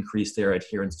to increase their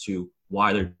adherence to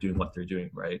why they're doing what they're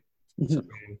doing, right?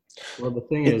 Well, the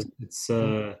thing is, it's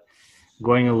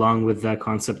going along with that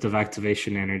concept of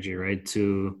activation energy, right?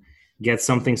 To get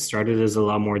something started is a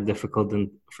lot more difficult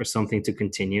than for something to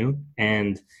continue.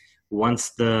 And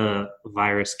once the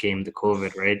virus came, the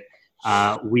COVID, right?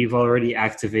 We've already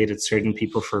activated certain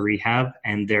people for rehab,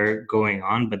 and they're going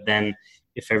on. But then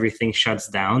if everything shuts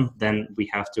down, then we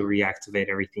have to reactivate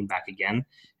everything back again.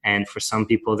 And for some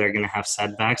people, they're going to have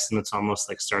setbacks, and it's almost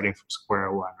like starting from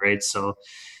square one, right? So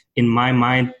in my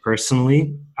mind,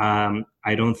 personally,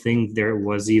 I don't think there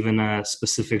was even a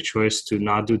specific choice to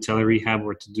not do tele-rehab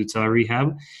or to do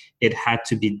tele-rehab. It had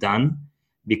to be done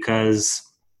because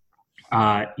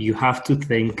you have to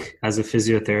think as a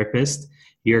physiotherapist,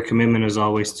 your commitment is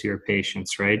always to your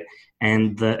patients, right?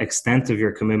 And the extent of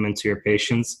your commitment to your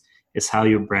patients is how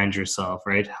you brand yourself,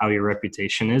 right? How your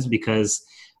reputation is. Because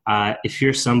if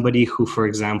you're somebody who, for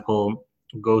example,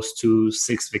 goes to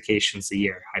 6 vacations a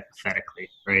year, hypothetically,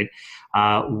 right?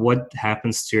 What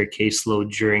happens to your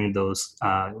caseload during those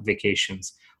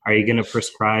vacations? Are you going to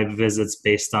prescribe visits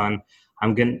based on,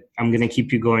 I'm gonna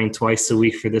keep you going twice a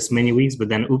week for this many weeks, but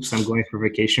then, oops, I'm going for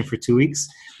vacation for 2 weeks.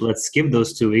 Let's skip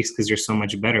those 2 weeks because you're so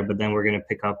much better, but then we're going to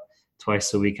pick up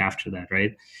twice a week after that,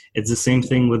 right? It's the same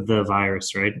thing with the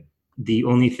virus, right? The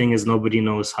only thing is nobody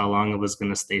knows how long it was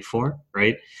going to stay for,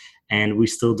 right? And we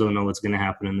still don't know what's going to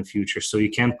happen in the future. So you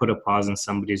can't put a pause in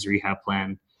somebody's rehab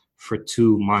plan for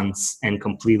 2 months and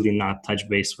completely not touch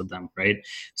base with them, right?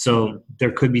 So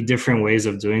there could be different ways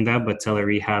of doing that, but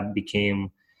tele-rehab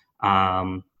became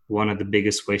one of the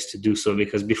biggest ways to do so,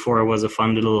 because before it was a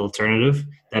fun little alternative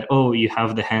that, oh, you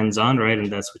have the hands-on, right?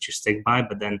 And that's what you stick by,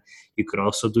 but then you could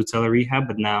also do tele-rehab.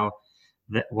 But now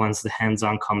that once the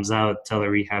hands-on comes out,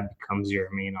 tele-rehab becomes your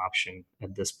main option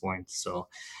at this point. So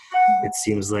it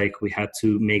seems like we had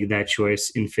to make that choice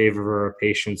in favor of our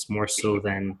patients more so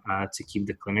than to keep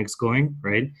the clinics going,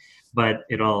 right? But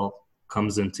it all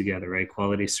comes in together, right?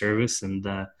 Quality service and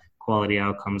quality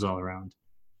outcomes all around.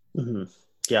 Mm-hmm.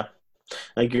 Yeah,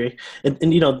 I agree.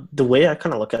 And you know, the way I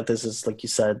kind of look at this is, like you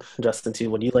said, Justin, too,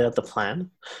 when you lay out the plan,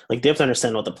 like they have to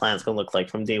understand what the plan is going to look like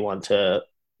from day one to,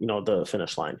 you know, the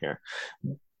finish line here.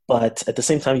 But at the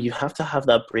same time, you have to have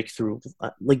that breakthrough.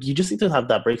 Like you just need to have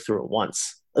that breakthrough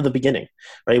once at the beginning,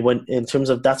 right? When in terms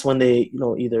of that's when they, you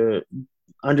know, either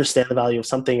understand the value of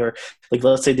something, or like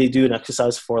let's say they do an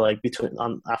exercise for like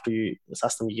after you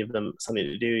assess them, you give them something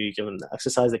to do, you give them the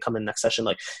exercise, they come in next session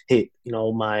like, hey, you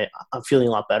know, I'm feeling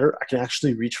a lot better, I can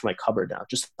actually reach for my cupboard now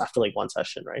just after like one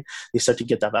session, right? They start to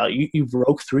get that value. You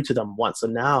broke through to them once, so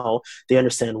now they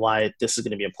understand why this is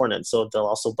going to be important, so they'll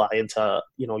also buy into,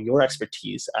 you know, your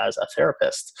expertise as a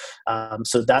therapist.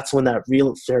 So that's when that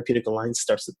real therapeutic alliance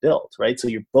starts to build, right? So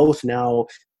you're both now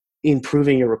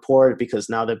improving your report because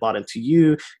now they bought into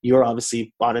you. You're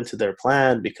obviously bought into their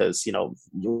plan because, you know,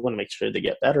 you want to make sure they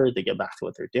get better, they get back to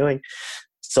what they're doing.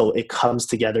 So it comes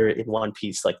together in one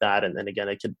piece like that. And then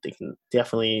again, they can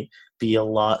definitely be a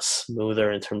lot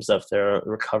smoother in terms of their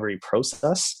recovery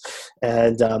process.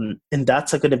 And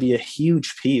that's going to be a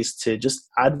huge piece to just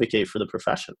advocate for the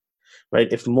profession.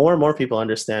 Right? If more and more people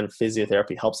understand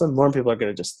physiotherapy helps them, more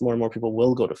and more people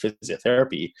will go to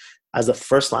physiotherapy as a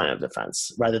first line of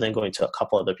defense rather than going to a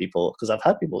couple other people. Because I've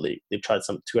had people, they've tried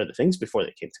 2 other things before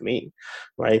they came to me,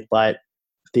 right? But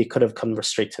they could have come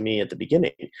straight to me at the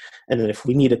beginning. And then if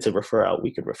we needed to refer out,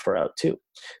 we could refer out too,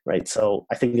 right? So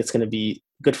I think it's going to be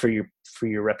good for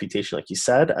your reputation, like you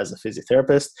said, as a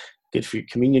physiotherapist, good for your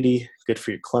community, good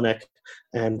for your clinic,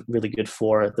 and really good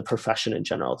for the profession in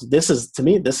general. To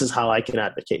me, this is how I can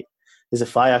advocate, is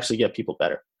if I actually get people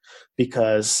better.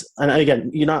 Because, and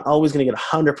again, you're not always going to get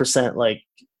 100% like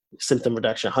symptom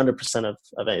reduction, 100%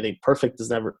 of anything. Perfect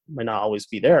might not always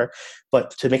be there,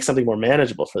 but to make something more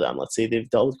manageable for them. Let's say they've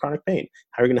dealt with chronic pain.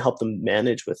 How are you going to help them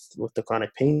manage with the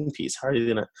chronic pain piece? How are you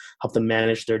going to help them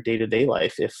manage their day-to-day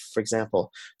life? If, for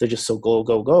example, they're just so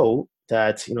go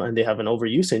that, and they have an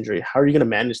overuse injury, how are you going to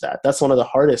manage that? That's one of the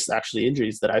hardest actually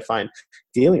injuries that I find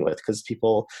dealing with, because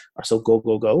people are so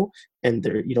go, and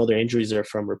their injuries are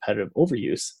from repetitive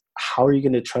overuse. How are you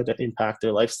going to try to impact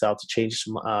their lifestyle to change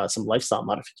some lifestyle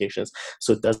modifications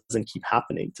so it doesn't keep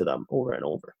happening to them over and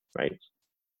over, right?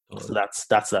 So that's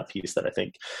that piece that I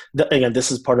think, again, this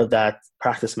is part of that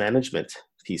practice management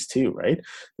piece too, right?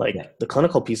 Like the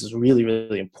clinical piece is really,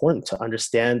 really important to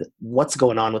understand what's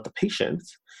going on with the patient.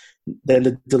 Then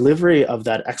the delivery of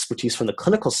that expertise from the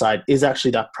clinical side is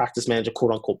actually that practice manager,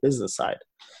 quote unquote, business side.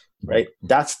 Right?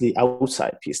 That's the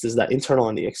outside piece. There's that internal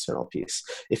and the external piece.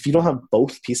 If you don't have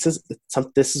both pieces,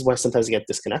 this is why sometimes you get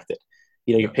disconnected.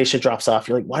 Your patient drops off.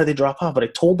 You're like, why did they drop off? But I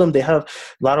told them they have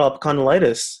lateral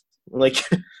epicondylitis. Like,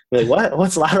 what?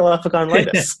 What's lateral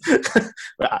epicondylitis?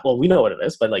 Well, we know what it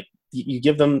is, but like you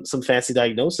give them some fancy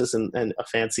diagnosis and a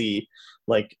fancy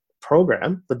like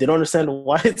program, but they don't understand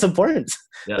why it's important.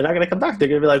 Yeah. They're not going to come back. They're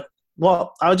going to be like,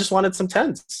 well, I just wanted some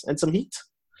TENS and some heat.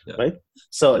 Yeah. Right.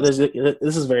 So this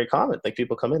is very common. Like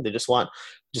people come in, they just want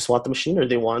the machine, or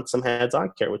they want some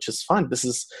hands-on care, which is fine.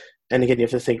 And again, you have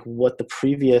to think what the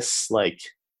previous the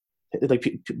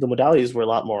modalities were a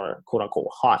lot more quote unquote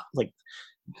hot,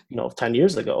 10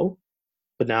 years ago.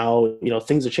 But now,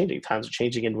 things are changing, times are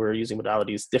changing, and we're using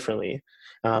modalities differently.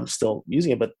 Still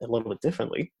using it, but a little bit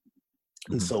differently.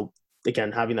 Mm-hmm. And so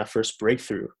again, having that first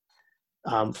breakthrough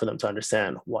for them to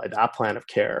understand why that plan of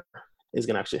care is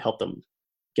going to actually help them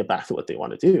get back to what they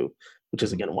want to do, which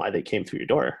is again why they came through your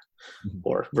door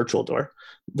or virtual door.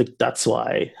 That's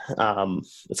why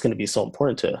it's going to be so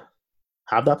important to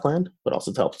have that plan, but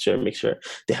also to help make sure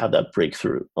they have that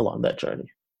breakthrough along that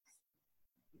journey.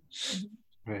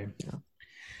 Right. Yeah.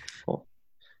 Cool.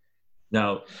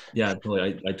 Now, yeah,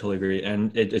 totally. I totally agree.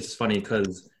 And it's funny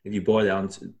because if you boil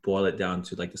it down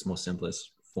to like this most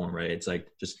simplest form, right? It's like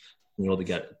just being able to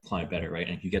get a client better, right?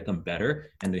 And if you get them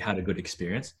better and they had a good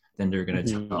experience, then they're going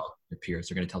to tell their peers,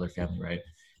 they're going to tell their family, right?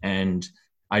 And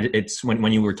it's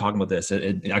when you were talking about this,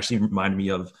 it actually reminded me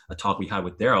of a talk we had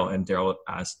with Daryl, and Daryl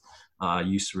asked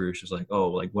you, Sarush, was like, oh,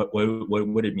 like what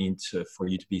would it mean for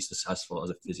you to be successful as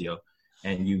a physio?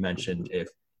 And you mentioned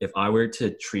if I were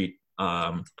to treat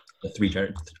a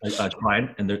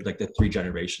client and they're like the 3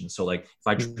 generations. So like if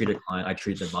I treat a client, I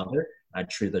treat their mother, I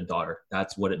treat their daughter.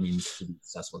 That's what it means to be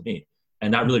successful with me.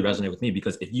 And that really resonated with me,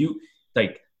 because if you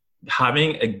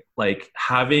having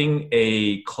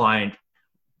a client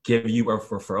give you a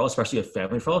referral, especially a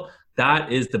family referral,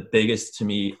 that is the biggest to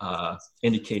me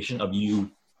indication of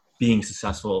you being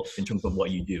successful in terms of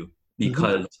what you do,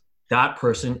 because that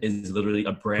person is literally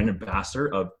a brand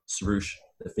ambassador of Sarush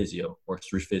the physio or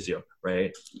Sarush Physio,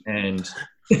 right? And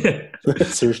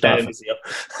Sarush Physio.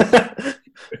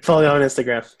 Follow me on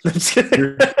Instagram.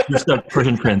 You're the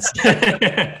Persian prince.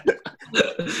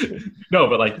 No,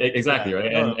 but like exactly,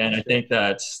 right? And I think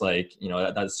that's like,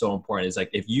 that's so important. It's like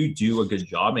if you do a good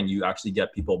job and you actually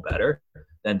get people better,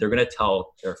 then they're gonna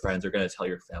tell their friends, they're gonna tell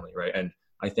your family, right? And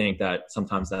I think that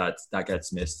sometimes that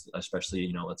gets missed,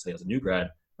 especially, let's say as a new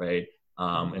grad, right?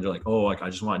 And they're like, oh, like I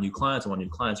just want new clients,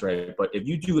 right? But if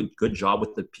you do a good job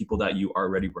with the people that you are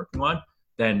already working on,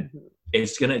 then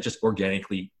it's gonna just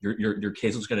organically, your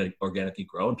case is gonna organically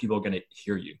grow, and people are gonna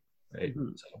hear you, right?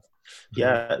 So.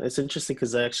 Yeah, it's interesting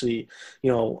because actually,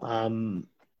 one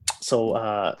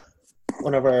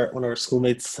of our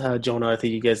schoolmates, Jonah, I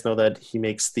think you guys know that he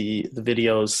makes the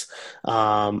videos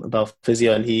about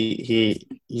physio, and he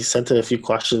sent a few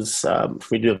questions for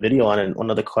me to do a video on, and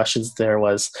one of the questions there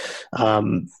was,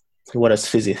 what does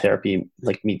physiotherapy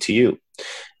mean to you?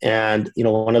 And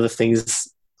one of the things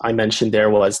I mentioned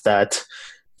there was that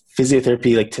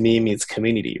physiotherapy, to me, means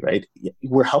community, right?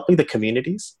 We're helping the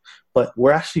communities, but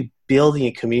we're actually building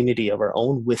a community of our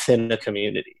own within a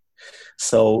community.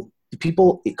 So the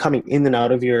people coming in and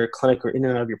out of your clinic or in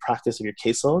and out of your practice or your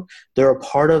caseload, they're a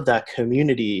part of that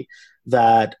community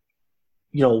that,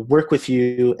 work with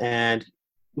you and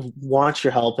want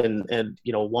your help and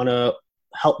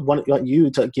want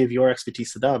you to give your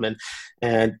expertise to them.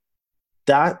 And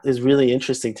that is really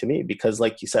interesting to me because,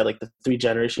 like you said, like the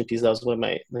 3-generation piece, that was one of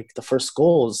my, like the first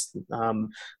goals. Now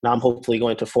I'm hopefully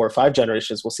going to 4 or 5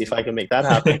 generations. We'll see if I can make that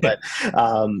happen.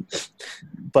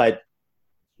 But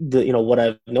the, you know, what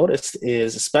I've noticed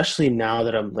is, especially now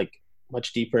that I'm like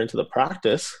much deeper into the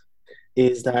practice,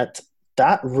 is that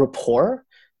rapport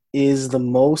is the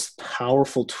most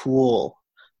powerful tool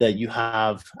that you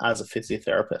have as a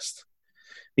physiotherapist.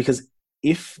 Because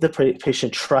if the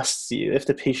patient trusts you, if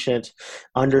the patient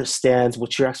understands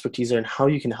what your expertise are and how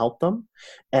you can help them,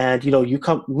 and you know,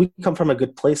 we come from a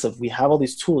good place of, we have all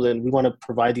these tools and we want to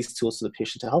provide these tools to the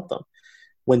patient to help them.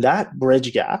 When that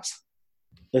bridge gaps,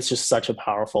 it's just such a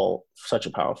powerful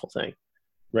thing,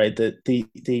 right?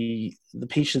 The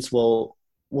patients will,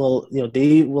 you know,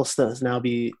 they will now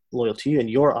be loyal to you, and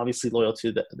you're obviously loyal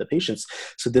to the patients.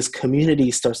 So this community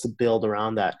starts to build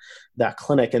around that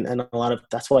clinic, and a lot of,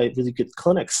 that's why really good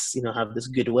clinics, you know, have this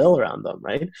goodwill around them,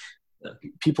 right?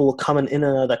 People will come in and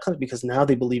out of that clinic because now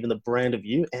they believe in the brand of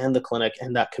you and the clinic,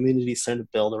 and that community is starting to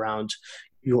build around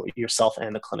yourself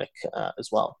and the clinic as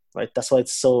well, right? That's why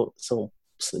it's so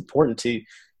important to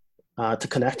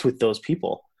connect with those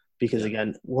people, because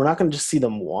again, we're not going to just see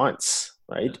them once,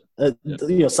 right?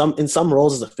 You know, in some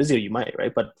roles as a physio you might,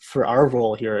 right? But for our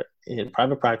role here in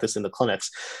private practice in the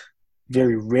clinics,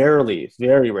 very rarely,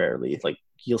 like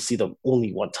you'll see them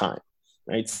only one time,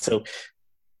 right? So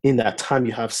in that time,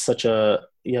 you have such a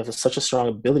strong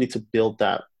ability to build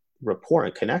that rapport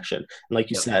and connection. And like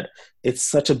you said, it's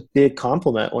such a big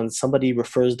compliment when somebody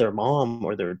refers their mom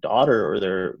or their daughter or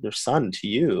their son to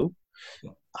you,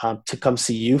 to come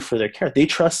see you for their care. They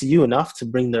trust you enough to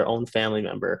bring their own family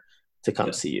member to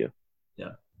come see you.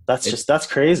 Yeah. That's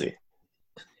crazy.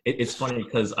 It's funny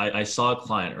because I saw a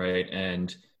client, right?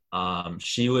 And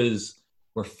she was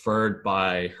referred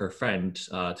by her friend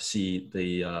to see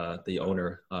the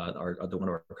owner, or one of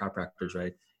our chiropractors,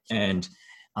 right? And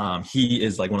he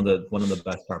is like one of the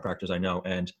best chiropractors I know.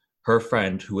 And her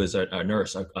friend, who is a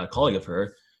nurse, a colleague of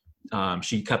her,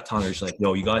 she kept telling her, she's like,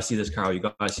 yo, you gotta see this crowd,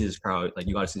 like,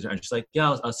 you gotta see this. And she's like,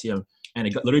 yeah, I'll see him. And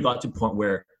it literally got to the point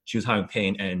where she was having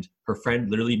pain, and her friend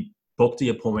literally booked the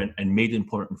appointment and made the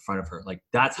appointment in front of her. Like,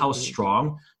 that's how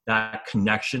strong that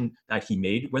connection that he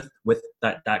made with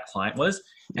that client was.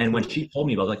 And when she told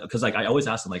me about, like, because like I always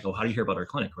ask them, like, oh, how do you hear about our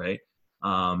clinic, right?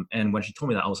 And when she told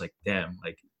me that, I was like, damn,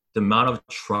 like the amount of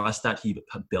trust that he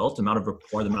built, the amount of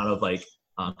rapport, the amount of like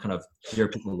kind of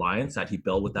therapeutic alliance that he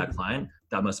built with that client,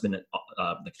 that must have been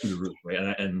like through the roof,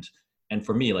 right? And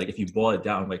for me, like, if you boil it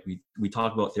down, like we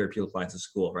talk about therapeutic alliance in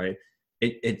school, right?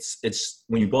 It's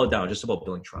when you boil it down, just about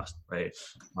building trust, right?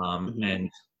 And,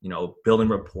 you know, building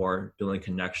rapport, building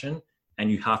connection,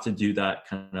 and you have to do that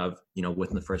kind of, you know,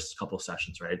 within the first couple of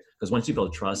sessions, right? Because once you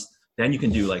build trust, then you can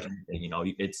do like, you know,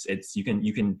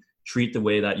 you can treat the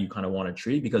way that you kind of want to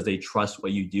treat, because they trust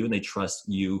what you do and they trust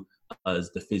you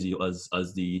as the physio,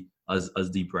 as the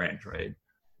brand, right?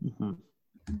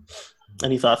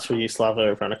 Any thoughts for you,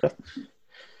 Slava or Veronica?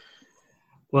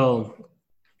 Well,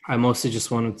 I mostly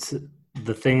just wanted to,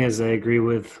 the thing is, I agree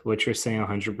with what you're saying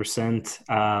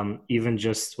 100%. Even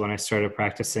just when I started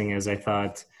practicing, as I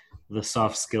thought the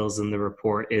soft skills and the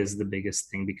rapport is the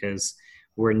biggest thing, because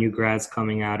we're new grads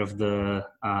coming out of the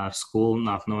school,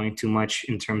 not knowing too much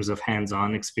in terms of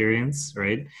hands-on experience,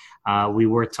 right? We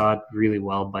were taught really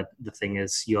well, but the thing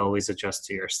is, you always adjust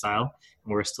to your style,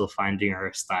 and we're still finding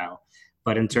our style.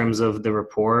 But in terms of the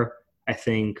rapport, I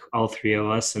think all three of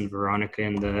us, and Veronica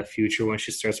in the future when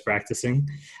she starts practicing,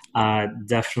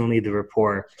 definitely the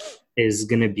rapport is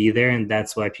going to be there, and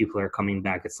that's why people are coming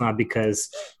back. It's not because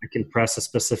I can press a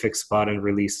specific spot and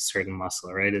release a certain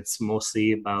muscle, right? It's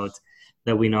mostly about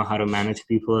that we know how to manage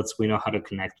people, we know how to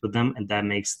connect with them, and that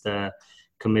makes the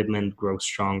commitment grow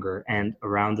stronger. And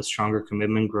around the stronger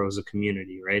commitment grows a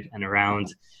community, right? And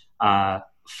around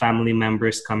family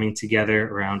members coming together,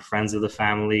 around friends of the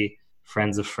family,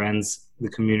 friends of friends, the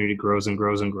community grows and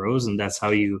grows and grows. And that's how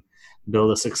you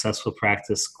build a successful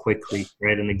practice quickly,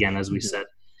 right? And again, as we said,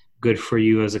 good for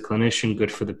you as a clinician,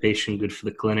 good for the patient, good for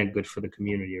the clinic, good for the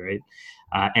community, right?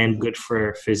 And good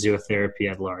for physiotherapy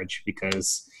at large,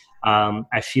 because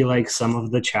I feel like some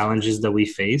of the challenges that we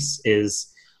face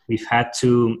is we've had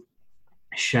to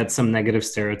shed some negative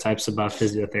stereotypes about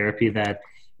physiotherapy, that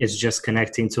it's just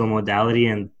connecting to a modality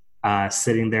and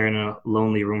sitting there in a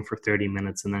lonely room for 30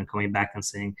 minutes and then coming back and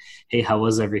saying, hey, how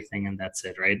was everything? And that's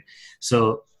it, right?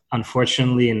 So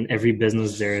unfortunately, in every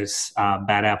business, there's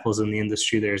bad apples in the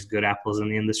industry. There's good apples in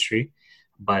the industry.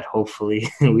 but hopefully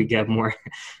we get more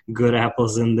good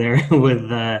apples in there with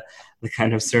the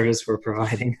kind of service we're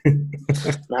providing. An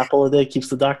apple a day keeps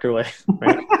the doctor away,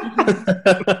 right?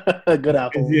 A good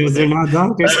apple. They're not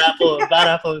doctors. Bad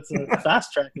apple, it's a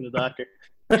fast track to the doctor.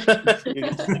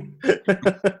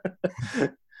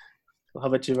 How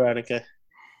about you, Veronica?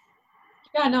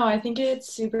 Yeah, no, I think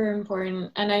it's super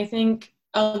important. And I think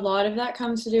a lot of that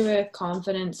comes to do with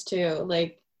confidence too.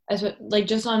 Like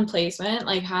just on placement,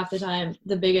 like half the time,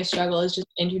 the biggest struggle is just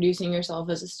introducing yourself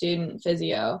as a student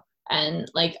physio. And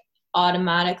like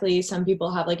automatically some people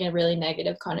have like a really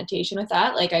negative connotation with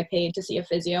that. Like I paid to see a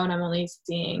physio and I'm only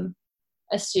seeing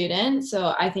a student.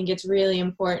 So I think it's really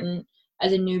important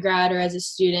as a new grad or as a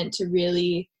student to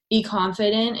really be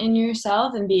confident in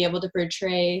yourself and be able to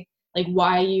portray like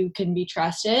why you can be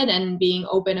trusted, and being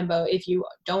open about if you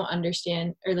don't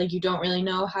understand or like you don't really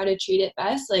know how to treat it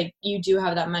best, like you do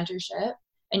have that mentorship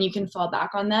and you can fall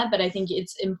back on that. But I think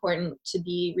it's important to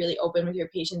be really open with your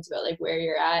patients about like where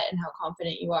you're at and how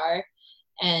confident you are,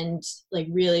 and like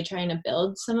really trying to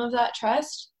build some of that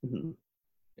trust. Mm-hmm.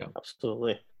 Yeah,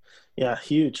 absolutely. Yeah,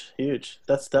 huge.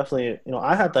 That's definitely,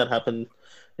 I had that happen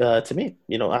to me.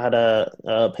 I had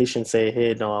a patient say,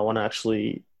 hey, no, I want to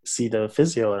actually see the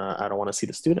physio and I don't want to see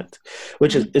the student,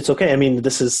 which is, it's okay. I mean,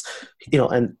 this is,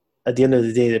 and at the end of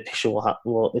the day, the patient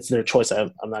will it's their choice.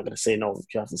 I'm not going to say, no,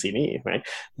 you have to see me, right?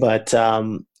 But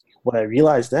what I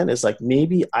realized then is like,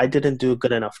 maybe I didn't do a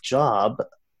good enough job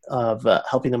of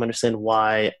helping them understand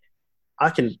why I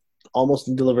can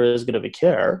almost deliver as good of a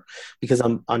care because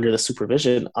I'm under the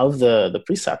supervision of the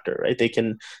preceptor, right?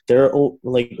 They're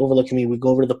like overlooking me. We go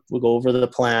over the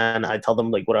plan. I tell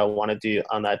them like what I want to do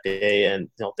on that day, and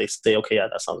they say, okay, yeah,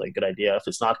 that sounds like a good idea. If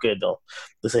it's not good, they'll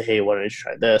say, hey, why don't you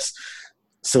try this?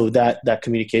 So that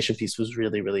communication piece was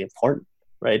really, really important,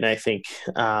 right? And I think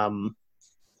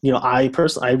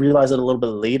I realized it a little bit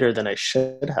later than I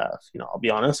should have, I'll be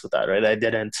honest with that, right?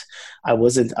 I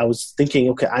was thinking,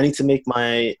 okay, I need to make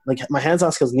my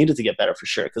hands-on skills needed to get better for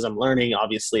sure, because I'm learning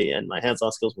obviously, and my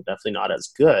hands-on skills were definitely not as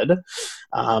good.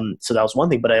 So that was one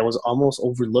thing, but I was almost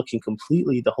overlooking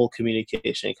completely the whole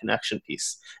communication and connection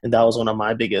piece. And that was one of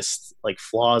my biggest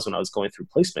flaws when I was going through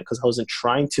placement, because I wasn't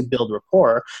trying to build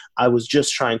rapport. I was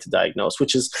just trying to diagnose,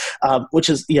 which is, and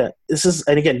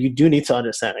again, you do need to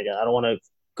understand, again, I don't want to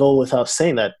go without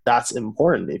saying that that's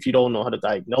important. If you don't know how to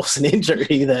diagnose an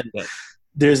injury, then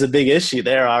there's a big issue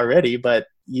there already, but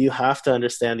you have to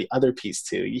understand the other piece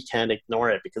too. You can't ignore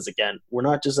it, because again, we're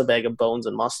not just a bag of bones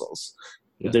and muscles.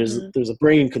 Yeah. There's a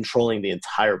brain controlling the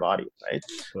entire body, right?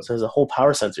 So there's a whole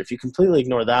power center. If you completely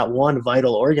ignore that one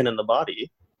vital organ in the body,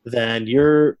 then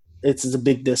it's a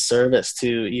big disservice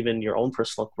to even your own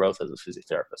personal growth as a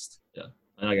physiotherapist. Yeah,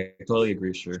 and I totally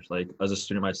agree, sure. Like as a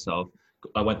student myself,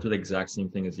 I went through the exact same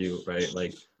thing as you, right?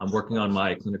 Like I'm working on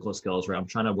my clinical skills, right? I'm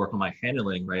trying to work on my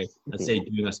handling, right? Let's say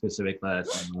doing a specific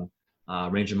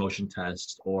range of motion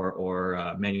test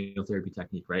or manual therapy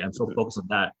technique, right? I'm so focused on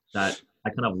that I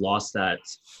kind of lost that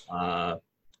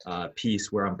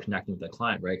piece where I'm connecting with the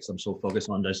client, right? Because I'm so focused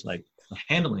on just like the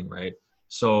handling, right?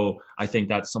 So I think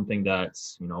that's something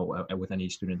that's, with any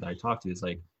student that I talk to is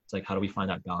like, it's like, how do we find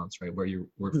that balance, right? Where you're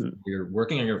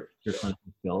working on your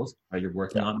clinical skills, right? You're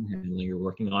working on handling, you're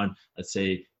working on, let's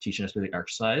say, teaching a specific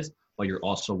exercise, but you're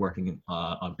also working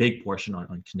a big portion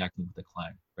on connecting with the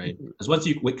client, right? Because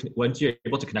once you're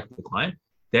able to connect with the client,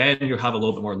 then you have a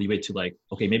little bit more leeway to like,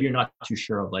 okay, maybe you're not too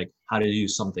sure of like how to do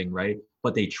something, right?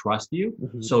 But they trust you,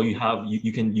 so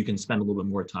you can spend a little bit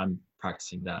more time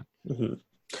practicing that.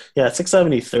 Yeah, it's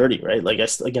 6-70-30, right? Like I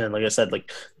said,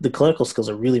 like the clinical skills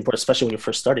are really important, especially when you're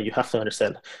first starting. You have to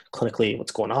understand clinically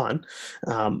what's going on.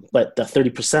 But the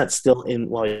 30% still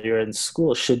while you're in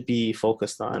school should be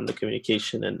focused on the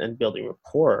communication and building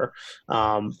rapport.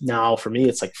 Now for me,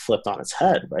 it's like flipped on its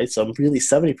head, right? So really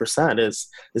 70% is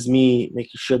me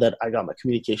making sure that I got my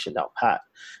communication down pat.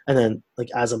 And then like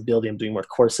as I'm building, I'm doing more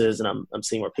courses and I'm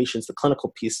seeing more patients. The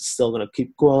clinical piece is still going to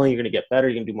keep growing. You're going to get better.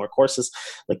 You're going to do more courses.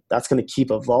 Like that's going to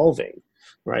keep evolving,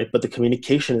 right? But the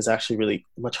communication is actually really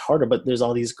much harder. But there's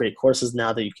all these great courses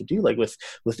now that you can do, like with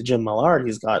Jim Millard.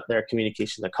 He's got their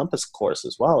Communication the Compass course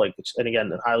as well. And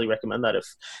again, I highly recommend that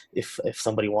if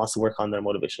somebody wants to work on their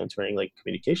motivational training, like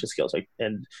communication skills. Like,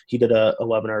 and he did a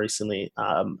webinar recently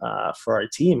for our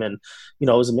team, and it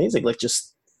was amazing. Like just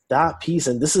that piece,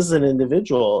 and this is an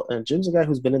individual, and Jim's a guy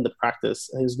who's been in the practice,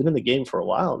 who's been in the game for a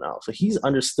while now, so he's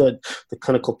understood the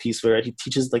clinical piece where he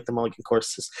teaches like the Mulligan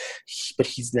courses, but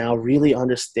he's now really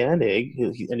understanding,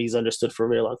 and he's understood for a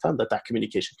very long time that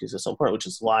communication piece is so important, which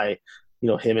is why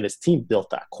him and his team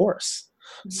built that course.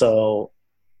 So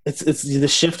it's the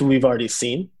shift we've already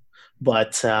seen,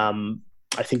 but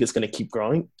I think it's going to keep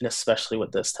growing, and especially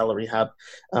with this tele-rehab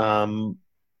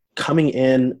coming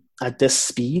in at this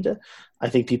speed, I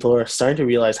think people are starting to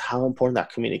realize how important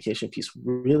that communication piece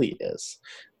really is,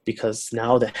 because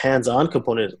now the hands-on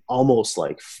component is almost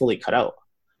like fully cut out,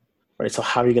 right? So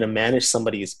how are you going to manage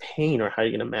somebody's pain, or how are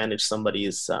you going to manage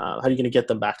somebody's, how are you going to get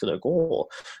them back to their goal?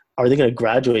 Are they going to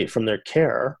graduate from their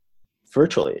care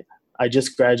virtually? I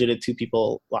just graduated 2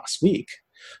 people last week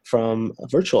from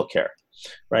virtual care,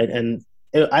 right? And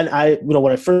I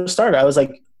when I first started, I was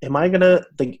like, are we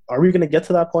going to get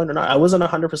to that point or not? I wasn't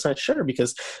 100% sure,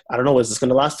 because I don't know, is this going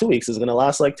to last 2 weeks? Is it going to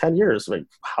last like 10 years? Like,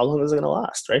 how long is it going to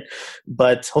last, right?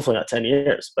 But hopefully not 10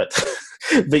 years, but,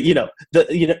 I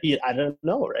don't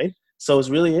know, right? So it's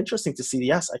really interesting to see,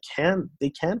 yes, they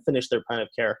can finish their plan of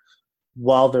care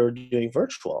while they're doing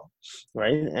virtual,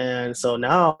 right? And so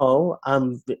now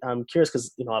I'm curious,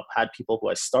 because, I've had people who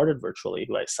I started virtually,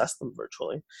 who I assessed them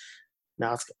virtually.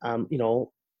 Now it's,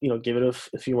 give it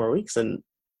a few more weeks, and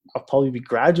I'll probably be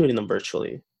graduating them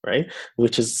virtually, right?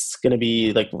 Which is going to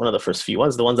be like one of the first few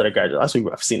ones. The ones that I graduated last week,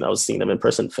 I was seeing them in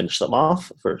person, finish them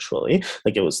off virtually.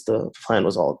 Like, the plan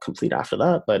was all complete after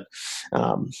that. But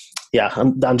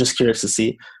I'm just curious to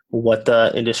see what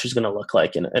the industry is going to look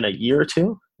like in a year or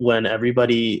two, when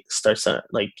everybody starts to,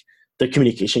 like, their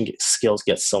communication skills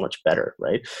get so much better,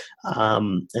 right?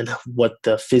 And what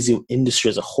the physio industry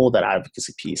as a whole, that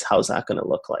advocacy piece, how's that going to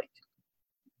look like?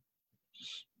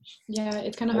 Yeah,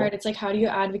 it's kind of hard. It's like, how do you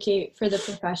advocate for the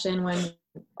profession when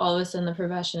all of a sudden the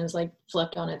profession is like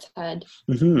flipped on its head?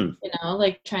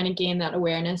 Like trying to gain that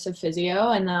awareness of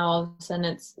physio, and now all of a sudden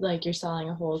it's like you're selling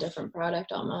a whole different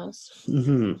product almost.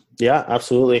 Yeah,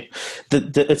 absolutely.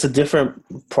 It's a different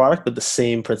product, but the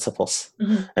same principles.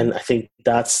 And I think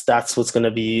that's what's going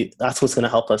to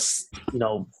help us,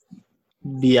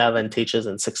 be advantageous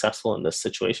and successful in this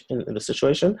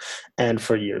situation, and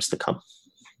for years to come.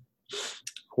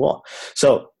 Cool.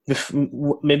 So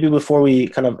maybe before we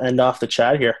kind of end off the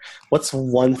chat here, what's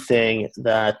one thing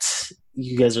that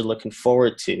you guys are looking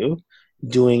forward to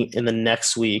doing in the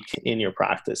next week in your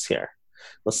practice here?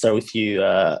 Let's start with you,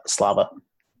 Slava.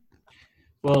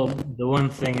 Well, the one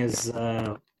thing is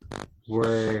I'm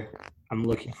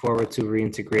looking forward to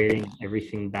reintegrating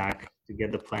everything back to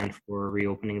get the plan for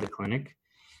reopening the clinic,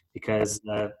 because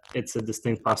it's a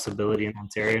distinct possibility in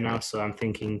Ontario now. So I'm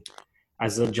thinking,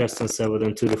 as Justin said,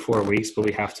 within 2 to 4 weeks, but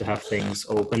we have to have things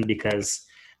open, because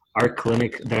our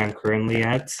clinic that I'm currently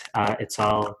at, it's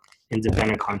all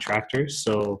independent contractors.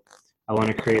 So I want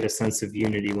to create a sense of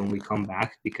unity when we come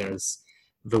back, because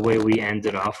the way we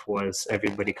ended off was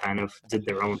everybody kind of did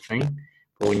their own thing,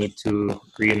 but we need to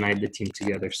reunite the team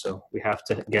together. So we have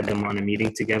to get them on a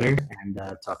meeting together and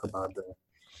talk about the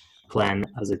plan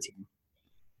as a team.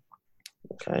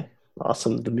 Okay,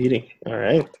 awesome. The meeting. All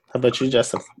right. How about you,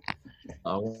 Justin?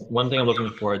 One thing I'm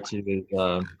looking forward to is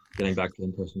getting back to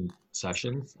in-person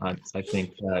sessions. I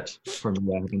think that for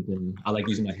me, I like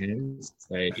using my hands.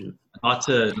 I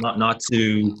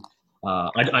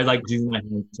like doing my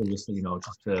hands to just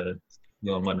to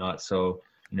and whatnot. So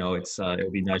it's it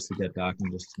would be nice to get back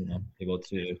and just able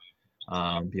to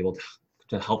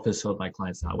help facilitate my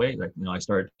clients that way. Like I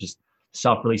started just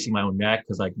self-releasing my own neck,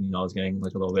 because I was getting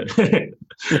like a little bit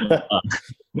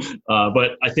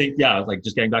but I think like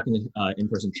just getting back into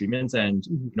in-person treatments, and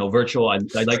virtual, I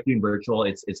like doing virtual.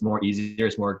 It's more easier,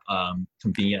 it's more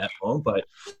convenient at home, but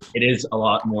it is a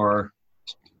lot more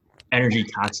energy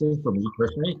taxing for me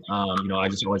personally. I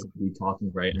just always have to be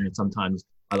talking, right? And sometimes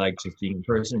I like just being in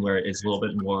person, where it's a little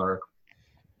bit more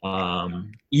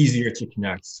easier to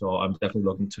connect. So I'm definitely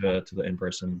looking to the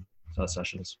in-person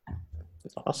sessions.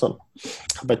 Awesome.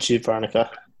 How about you, Veronica?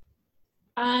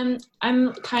 I'm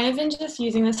kind of just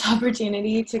using this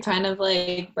opportunity to kind of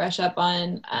like brush up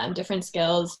on different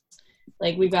skills.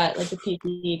 Like we've got like the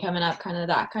PT coming up, kind of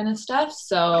that kind of stuff.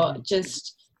 So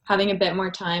just having a bit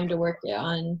more time to work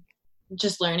on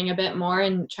just learning a bit more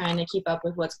and trying to keep up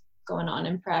with what's going on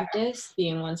in practice,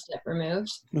 being one step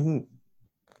removed.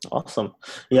 Awesome.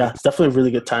 Yeah, it's definitely a really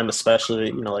good time,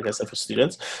 especially, like I said, for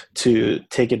students to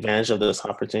take advantage of this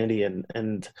opportunity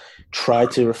and try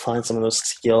to refine some of those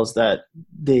skills that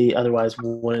they otherwise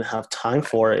wouldn't have time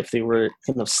for if they were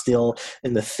kind of still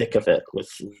in the thick of it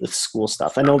with the school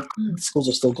stuff. I know schools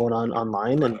are still going on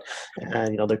online and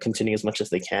they're continuing as much as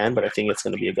they can, but I think it's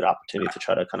going to be a good opportunity to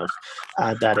try to kind of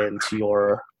add that into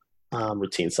your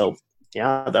routine. So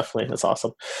yeah, definitely. That's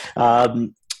awesome.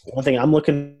 One thing I'm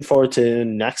looking forward to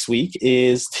next week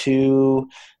is to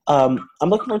I'm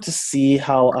looking forward to see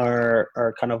how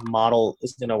our kind of model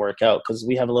is going to work out, because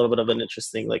we have a little bit of an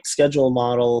interesting like schedule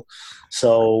model.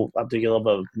 So I'm doing a little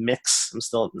bit of mix. I'm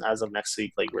still, as of next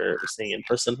week, like we're staying in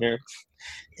person here,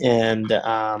 and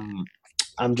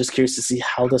I'm just curious to see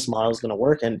how this model is going to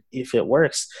work, and if it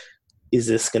works, is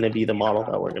this going to be the model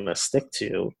that we're going to stick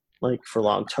to like for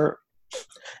long term?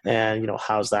 And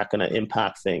how's that going to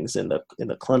impact things in the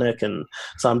clinic? And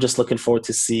so I'm just looking forward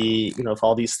to see if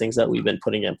all these things that we've been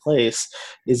putting in place,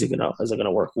 is it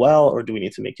gonna work well, or do we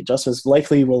need to make adjustments?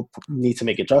 Likely we'll need to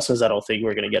make adjustments. I don't think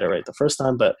we're going to get it right the first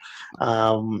time, but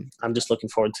I'm just looking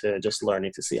forward to just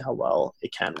learning to see how well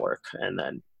it can work, and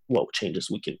then what changes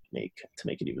we can make to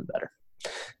make it even better.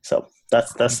 So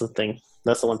that's the thing.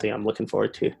 That's the one thing I'm looking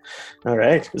forward to. All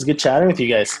right, it was good chatting with you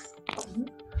guys.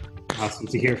 Awesome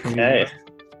to hear from you.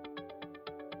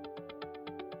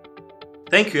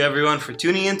 Thank you, everyone, for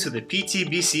tuning in to the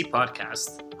PTBC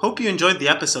podcast. Hope you enjoyed the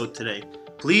episode today.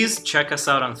 Please check us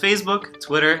out on Facebook,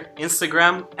 Twitter,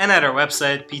 Instagram, and at our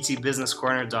website,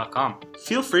 ptbusinesscorner.com.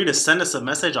 Feel free to send us a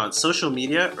message on social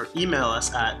media or email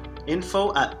us at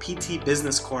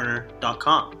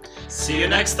info@ptbusinesscorner.com. See you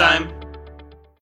next time.